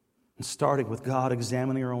 And starting with God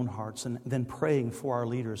examining our own hearts and then praying for our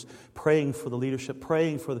leaders, praying for the leadership,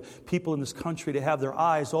 praying for the people in this country to have their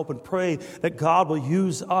eyes open, pray that God will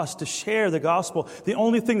use us to share the gospel. The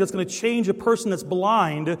only thing that's going to change a person that's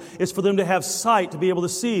blind is for them to have sight, to be able to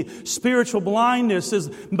see. Spiritual blindness is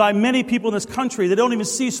by many people in this country. They don't even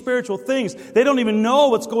see spiritual things. They don't even know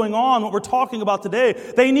what's going on, what we're talking about today.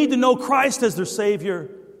 They need to know Christ as their Savior.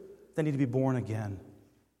 They need to be born again.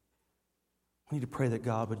 We need to pray that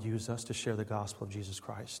God would use us to share the gospel of Jesus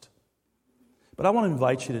Christ. But I want to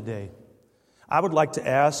invite you today. I would like to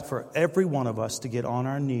ask for every one of us to get on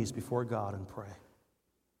our knees before God and pray.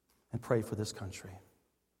 And pray for this country.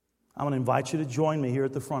 I want to invite you to join me here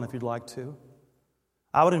at the front if you'd like to.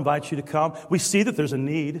 I would invite you to come. We see that there's a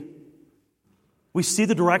need. We see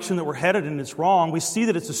the direction that we're headed and it's wrong. We see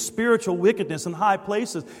that it's a spiritual wickedness in high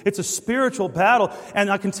places. It's a spiritual battle.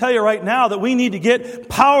 And I can tell you right now that we need to get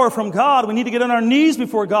power from God. We need to get on our knees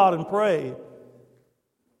before God and pray.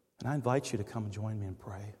 And I invite you to come and join me and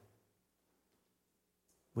pray.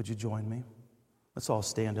 Would you join me? Let's all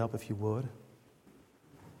stand up if you would.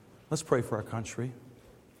 Let's pray for our country.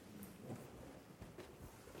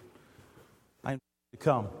 I invite you to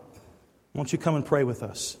come. Won't you come and pray with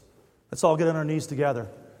us? Let's all get on our knees together.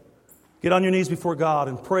 Get on your knees before God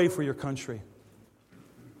and pray for your country.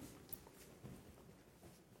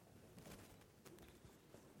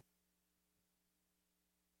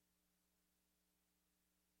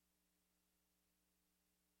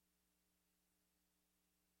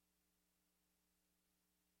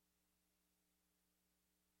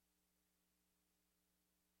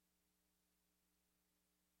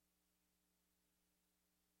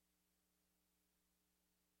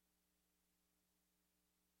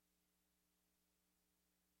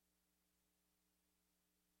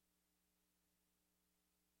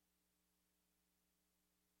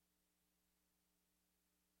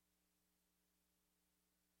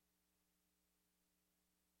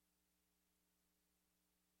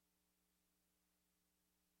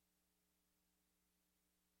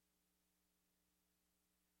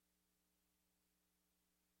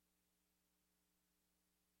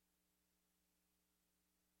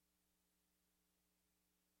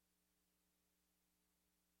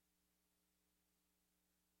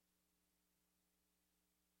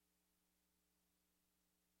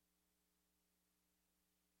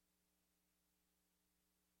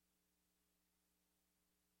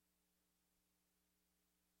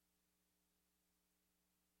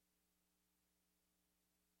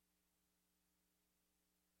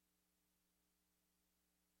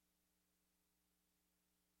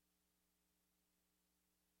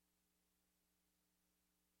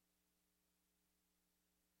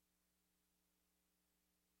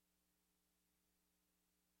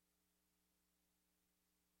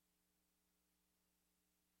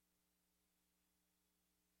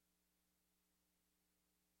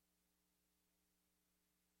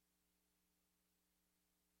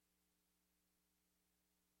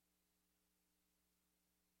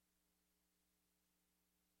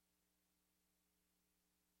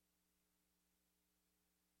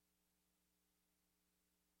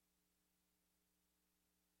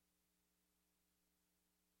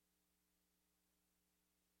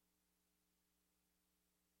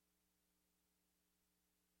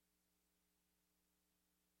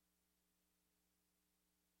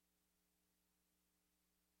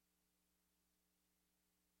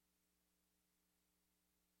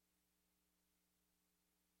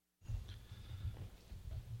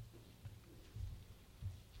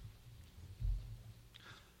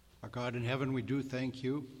 God in heaven, we do thank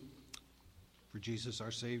you for Jesus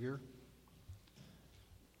our Savior.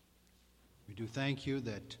 We do thank you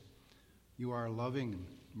that you are a loving and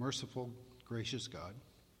merciful, gracious God.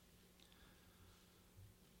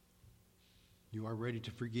 You are ready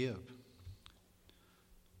to forgive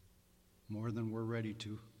more than we're ready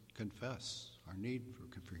to confess our need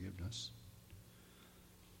for forgiveness.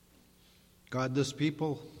 God, this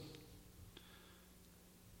people,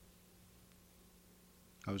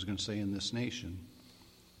 I was going to say in this nation,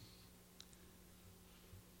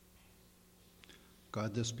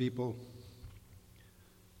 God, this people,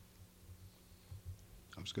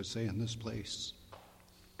 I was going to say in this place,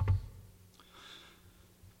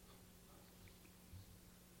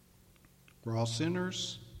 we're all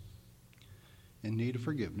sinners in need of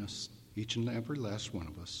forgiveness, each and every last one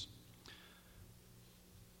of us.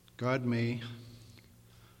 God, may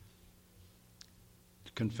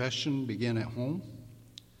confession begin at home.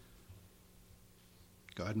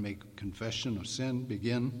 God, may confession of sin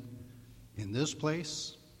begin in this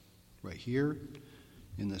place, right here,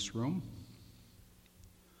 in this room.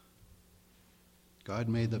 God,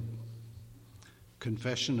 may the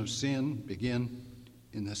confession of sin begin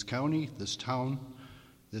in this county, this town,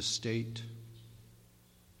 this state.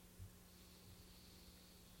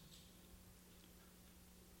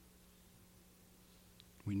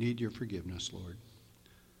 We need your forgiveness, Lord.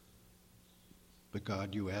 But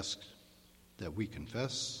God, you ask that we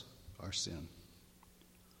confess our sin,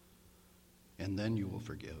 and then you will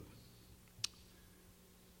forgive.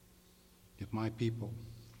 If my people,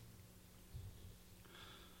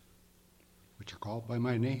 which are called by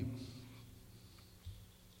my name,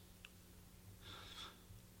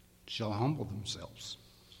 shall humble themselves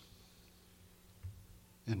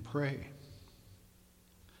and pray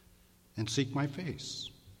and seek my face,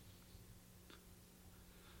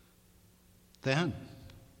 then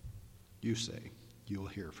you say you will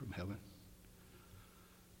hear from heaven.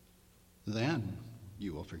 Then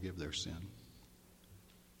you will forgive their sin,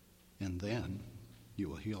 and then you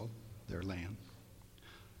will heal their land.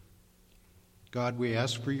 God, we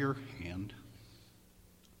ask for your hand.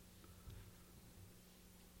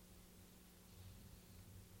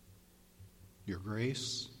 Your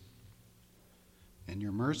grace and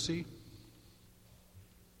your mercy.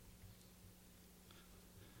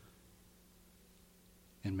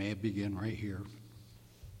 And may it begin right here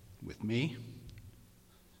with me,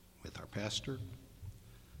 with our pastor,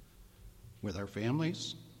 with our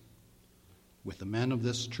families, with the men of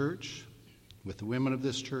this church, with the women of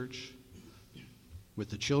this church,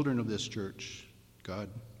 with the children of this church. God,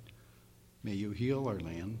 may you heal our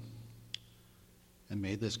land, and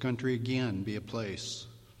may this country again be a place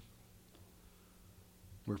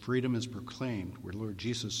where freedom is proclaimed, where Lord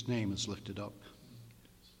Jesus' name is lifted up,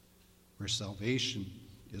 where salvation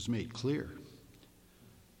is made clear,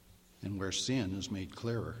 and where sin is made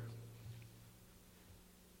clearer.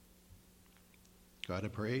 God, I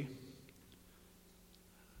pray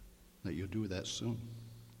that you'll do that soon.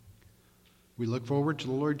 We look forward to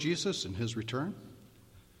the Lord Jesus and his return.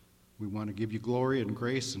 We want to give you glory and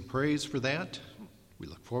grace and praise for that. We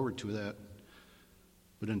look forward to that.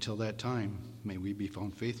 But until that time, may we be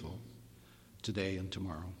found faithful today and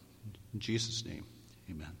tomorrow. In Jesus' name,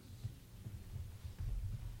 amen.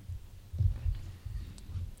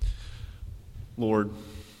 Lord,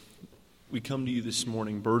 we come to you this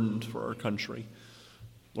morning burdened for our country.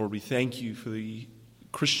 Lord, we thank you for the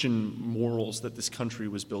Christian morals that this country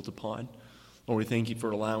was built upon. Lord, we thank you for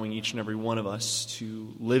allowing each and every one of us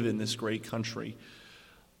to live in this great country,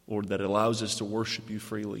 Lord, that allows us to worship you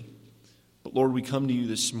freely. But Lord, we come to you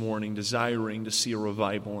this morning desiring to see a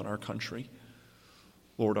revival in our country.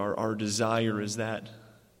 Lord, our desire is that,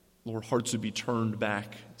 Lord, hearts would be turned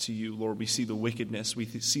back to you. Lord, we see the wickedness, we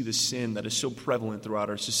see the sin that is so prevalent throughout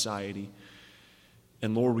our society.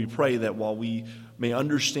 And Lord, we pray that while we may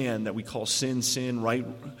understand that we call sin, sin, right,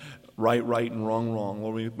 and wrong,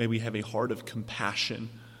 Lord, may we have a heart of compassion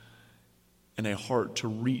and a heart to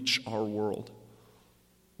reach our world.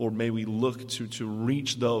 Lord, may we look to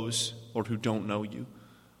reach those, Lord, who don't know you.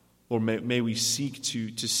 Lord, may we seek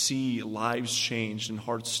to see lives changed and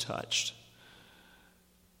hearts touched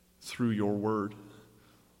through your word.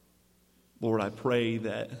 Lord, I pray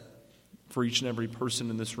that for each and every person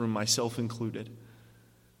in this room, myself included,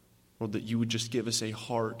 Lord, that you would just give us a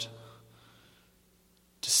heart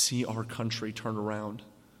to see our country turn around.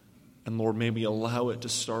 And Lord, may we allow it to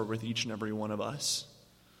start with each and every one of us.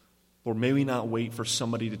 Lord, may we not wait for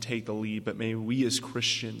somebody to take the lead, but may we as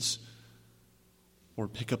Christians,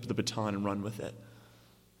 Lord, pick up the baton and run with it.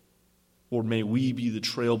 Lord, may we be the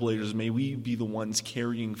trailblazers. May we be the ones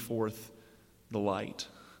carrying forth the light.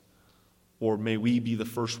 Or may we be the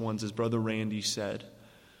first ones, as Brother Randy said,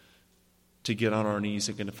 to get on our knees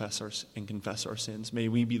and confess our sins. May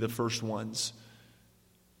we be the first ones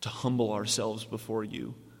to humble ourselves before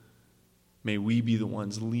you. May we be the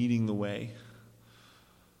ones leading the way.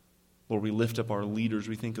 Lord, we lift up our leaders.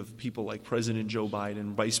 We think of people like President Joe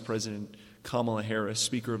Biden, Vice President Kamala Harris,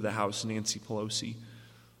 Speaker of the House Nancy Pelosi.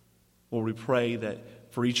 Lord, we pray that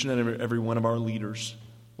for each and every one of our leaders,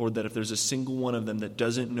 Lord, that if there's a single one of them that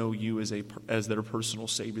doesn't know you as their personal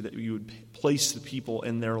Savior, that you would place the people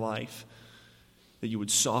in their life, that you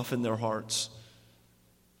would soften their hearts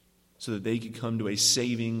so that they could come to a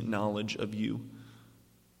saving knowledge of you.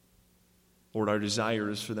 Lord, our desire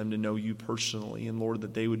is for them to know you personally, and Lord,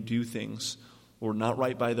 that they would do things, Lord, not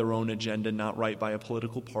right by their own agenda, not right by a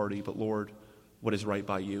political party, but Lord, what is right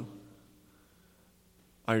by you.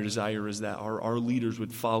 Our desire is that our leaders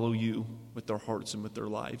would follow you with their hearts and with their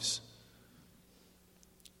lives.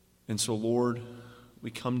 And so, Lord,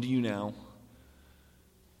 we come to you now,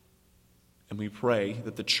 and we pray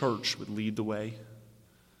that the church would lead the way,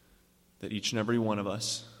 that each and every one of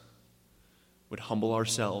us would humble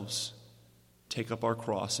ourselves, take up our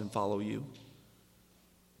cross, and follow you.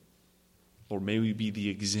 Lord, may we be the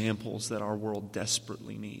examples that our world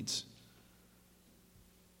desperately needs.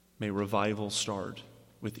 May revival start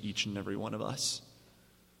with each and every one of us.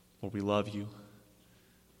 Lord, we love you.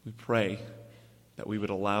 We pray that we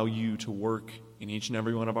would allow you to work in each and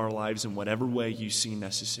every one of our lives in whatever way you see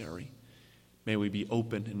necessary. May we be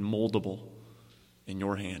open and moldable in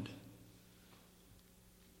your hand.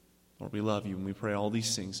 Lord, we love you, and we pray all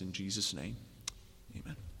these things in Jesus' name.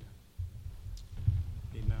 Amen.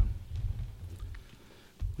 Amen.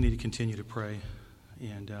 We need to continue to pray,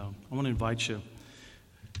 and I want to invite you.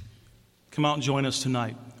 Come out and join us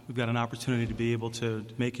tonight. We've got an opportunity to be able to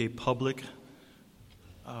make a public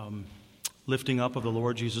lifting up of the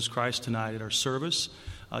Lord Jesus Christ tonight at our service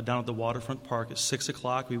down at the Waterfront Park at 6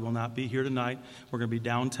 o'clock. We will not be here tonight. We're going to be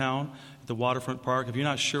downtown at the Waterfront Park. If you're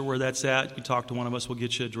not sure where that's at, you talk to one of us. We'll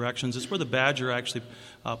get you directions. It's where the Badger actually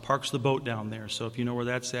parks the boat down there. So if you know where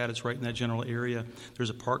that's at, it's right in that general area. There's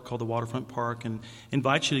a park called the Waterfront Park, and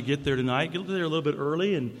invite you to get there tonight. Get there a little bit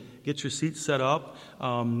early and get your seats set up.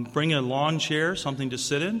 Bring a lawn chair, something to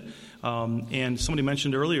sit in. And somebody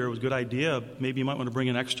mentioned earlier, it was a good idea. Maybe you might want to bring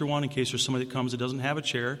an extra one in case there's somebody that comes that doesn't have a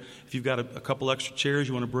chair. If you've got a couple extra chairs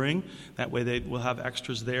you want to bring, that way they will have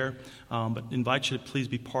extras there. But invite you to please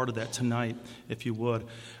be part of that tonight, if you would.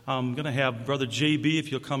 I'm going to have Brother JB,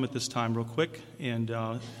 if you'll come at this time real quick. And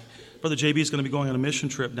Brother JB is going to be going on a mission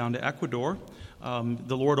trip down to Ecuador.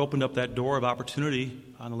 The Lord opened up that door of opportunity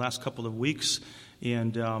in the last couple of weeks.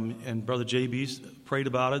 And Brother JB's prayed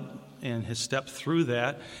about it and has stepped through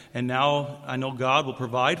that. And now I know God will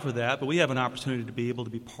provide for that, but we have an opportunity to be able to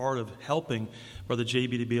be part of helping Brother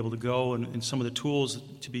JB to be able to go and some of the tools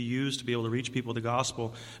to be used to be able to reach people with the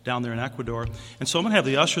gospel down there in Ecuador. And so I'm going to have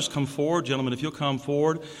the ushers come forward. Gentlemen, if you'll come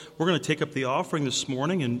forward, we're going to take up the offering this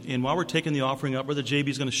morning. And while we're taking the offering up, Brother JB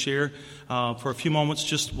is going to share for a few moments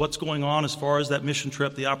just what's going on as far as that mission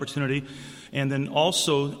trip, the opportunity. And then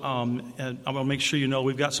also, I'm going to make sure you know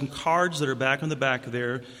we've got some cards that are back in the back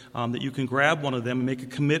there that you can grab one of them and make a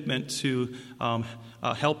commitment to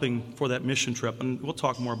helping for that mission trip. And we'll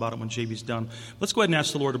talk more about it when JB's done. Let's go ahead and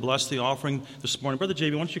ask the Lord to bless the offering this morning. Brother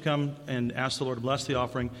JB, why don't you come and ask the Lord to bless the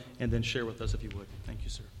offering and then share with us if you would. Thank you,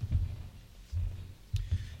 sir.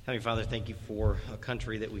 Heavenly Father, thank you for a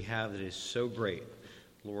country that we have that is so great,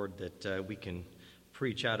 Lord, that we can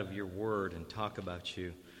preach out of your word and talk about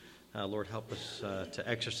you. Lord, help us to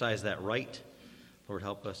exercise that right. Lord,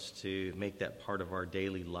 help us to make that part of our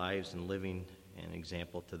daily lives and living an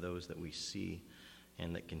example to those that we see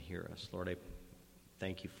and that can hear us. Lord, I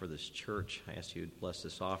thank you for this church. I ask you to bless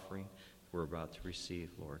this offering we're about to receive,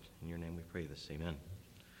 Lord. In your name we pray this. Amen.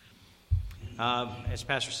 As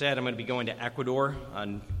Pastor said, I'm going to be going to Ecuador.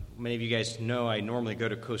 Many of you guys know I normally go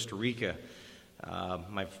to Costa Rica.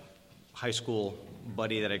 My high school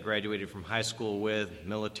buddy that I graduated from high school with,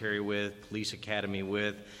 military with, police academy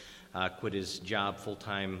with, quit his job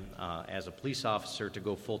full-time as a police officer to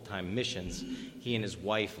go full-time missions. He and his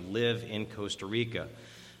wife live in Costa Rica.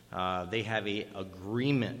 They have an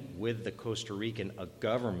agreement with the Costa Rican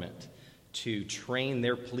government to train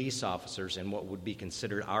their police officers in what would be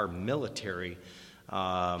considered our military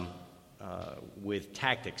with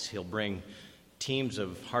tactics. He'll bring teams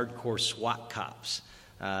of hardcore SWAT cops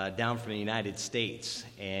down from the United States,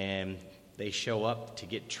 and they show up to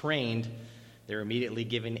get trained. They're immediately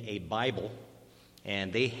given a Bible,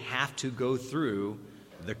 and they have to go through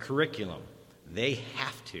the curriculum. They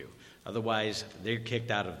have to. Otherwise, they're kicked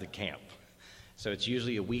out of the camp. So it's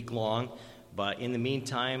usually a week long. But in the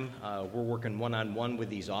meantime, we're working one-on-one with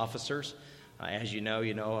these officers. As you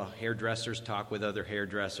know, hairdressers talk with other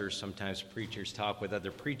hairdressers. Sometimes preachers talk with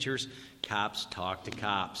other preachers. Cops talk to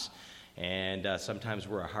cops. And sometimes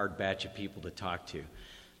we're a hard batch of people to talk to.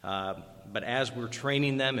 But as we're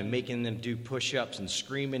training them and making them do push-ups and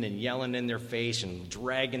screaming and yelling in their face and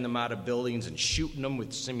dragging them out of buildings and shooting them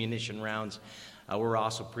with ammunition rounds, we're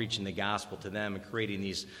also preaching the gospel to them and creating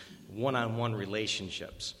these one-on-one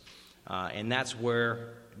relationships. And that's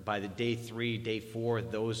where, by the day 3, day 4,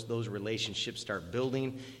 those relationships start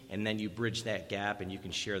building, and then you bridge that gap and you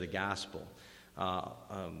can share the gospel.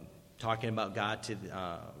 Talking about God to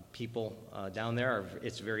people down there,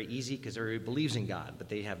 it's very easy because everybody believes in God, but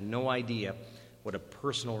they have no idea what a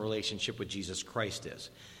personal relationship with Jesus Christ is.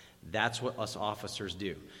 That's what us officers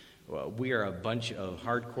do. We are a bunch of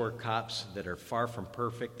hardcore cops that are far from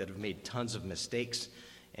perfect, that have made tons of mistakes.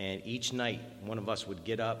 And each night, one of us would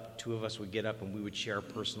get up, 2 of us would get up, and we would share a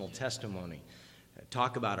personal testimony.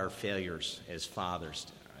 Talk about our failures as fathers,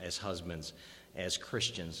 as husbands, as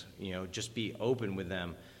Christians. Just be open with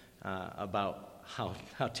them about how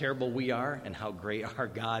terrible we are and how great our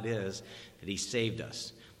God is, that He saved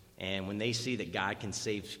us. And when they see that God can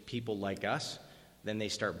save people like us, then they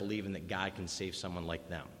start believing that God can save someone like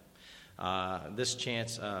them. This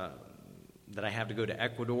chance that I have to go to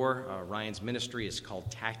Ecuador, Ryan's ministry is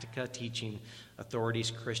called Tactica, Teaching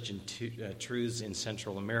Authorities Christian Truths in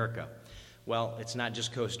Central America. Well, it's not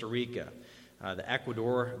just Costa Rica. The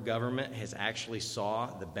Ecuador government has actually saw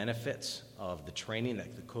the benefits of the training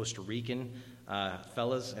that the Costa Rican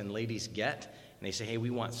fellas and ladies get, and they say, hey, we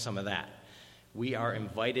want some of that. We are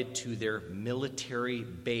invited to their military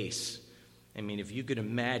base. I mean, if you could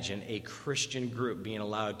imagine a Christian group being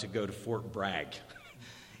allowed to go to Fort Bragg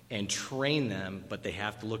and train them, but they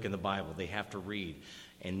have to look in the Bible. They have to read.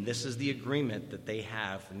 And this is the agreement that they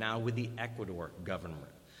have now with the Ecuador government.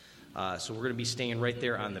 So we're going to be staying right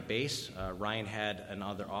there on the base. Ryan had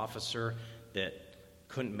another officer that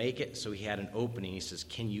couldn't make it, so he had an opening. He says,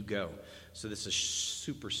 can you go? So this is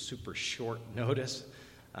super, super short notice,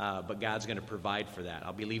 but God's going to provide for that.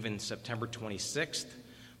 I'll be leaving September 26th.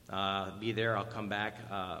 Be there. I'll come back,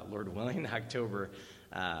 Lord willing, October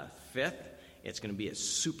 5th. It's going to be at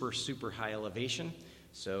super, super high elevation.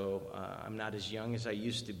 So I'm not as young as I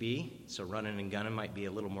used to be, so running and gunning might be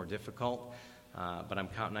a little more difficult. But I'm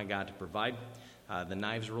counting on God to provide. The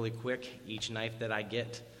knives really quick. Each knife that I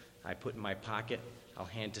get, I put in my pocket. I'll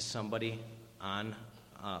hand to somebody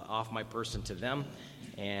off my person to them,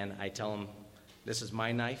 and I tell them, this is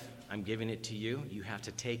my knife. I'm giving it to you. You have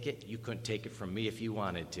to take it. You couldn't take it from me if you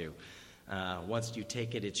wanted to. Once you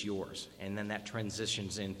take it, it's yours. And then that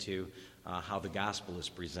transitions into how the gospel is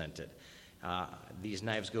presented. These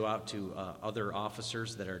knives go out to other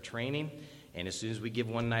officers that are training, and as soon as we give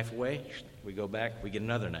one knife away, we go back, we get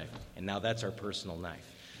another knife, and now that's our personal knife.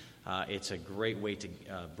 It's a great way to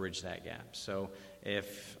bridge that gap. So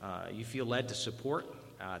if you feel led to support,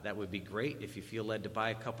 that would be great. If you feel led to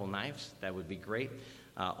buy a couple knives, that would be great.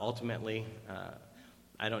 Ultimately,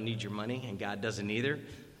 I don't need your money, and God doesn't either,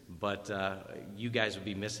 but you guys would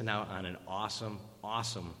be missing out on an awesome,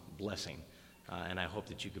 awesome blessing, and I hope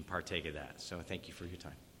that you can partake of that. So thank you for your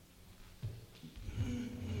time.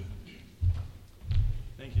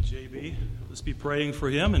 Thank you, JB. Let's be praying for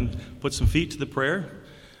him and put some feet to the prayer,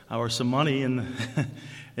 or some money in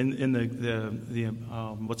the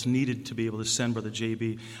what's needed to be able to send Brother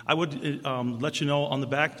JB. I would let you know on the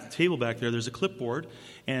back table back there's a clipboard,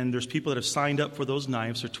 and there's people that have signed up for those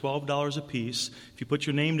knives. They're $12 a piece. If you put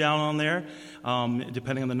your name down on there,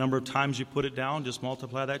 depending on the number of times you put it down, just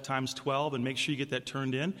multiply that times 12 and make sure you get that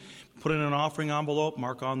turned in. Put it in an offering envelope,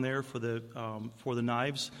 mark on there for the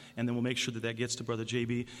knives, and then we'll make sure that gets to Brother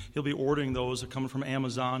JB. He'll be ordering those. They're coming from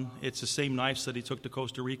Amazon. It's the same knives that he took to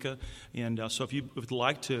Costa Rica. And so if you would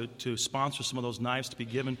like to sponsor some of those knives to be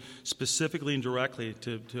given specifically and directly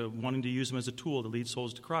to wanting to use them as a tool to lead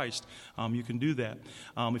souls to Christ, you can do that.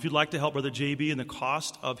 If you'd like to help Brother JB in the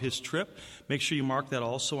cost of his trip, make sure you mark that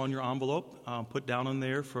also on your envelope. Put down on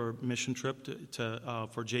there for mission trip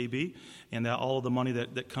for JB, and that all of the money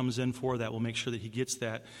that comes in for that, we'll make sure that he gets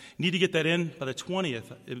that. You need to get that in by the 20th.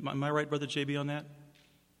 Am I right, Brother JB, on that?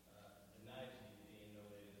 The knives need to be in no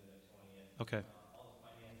later than the 20th. Okay. All the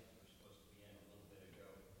finances were supposed to be in a little bit ago.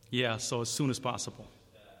 Yeah, so as soon as possible.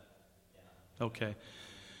 Yeah. Okay.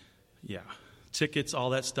 Yeah. Tickets,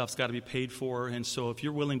 all that stuff's got to be paid for, and so if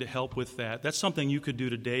you're willing to help with that, that's something you could do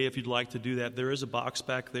today if you'd like to do that. There is a box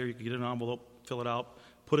back there. You can get an envelope, fill it out,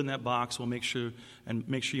 put it in that box. We'll make sure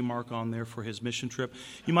you mark on there for his mission trip.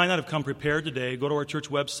 You might not have come prepared today. Go to our church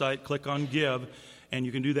website, click on Give, And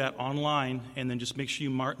you can do that online, and then just make sure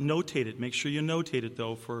you notate it. Make sure you notate it,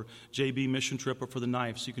 though, for JB mission trip or for the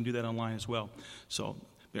knife, so you can do that online as well. So,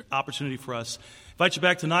 opportunity for us. Invite you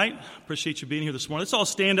back tonight. Appreciate you being here this morning. Let's all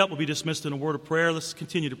stand up. We'll be dismissed in a word of prayer. Let's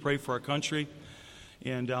continue to pray for our country.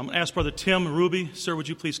 And I'm going to ask Brother Tim and Ruby, sir, would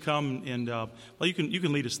you please come and, well, you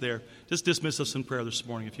can lead us there. Just dismiss us in prayer this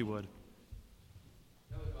morning, if you would.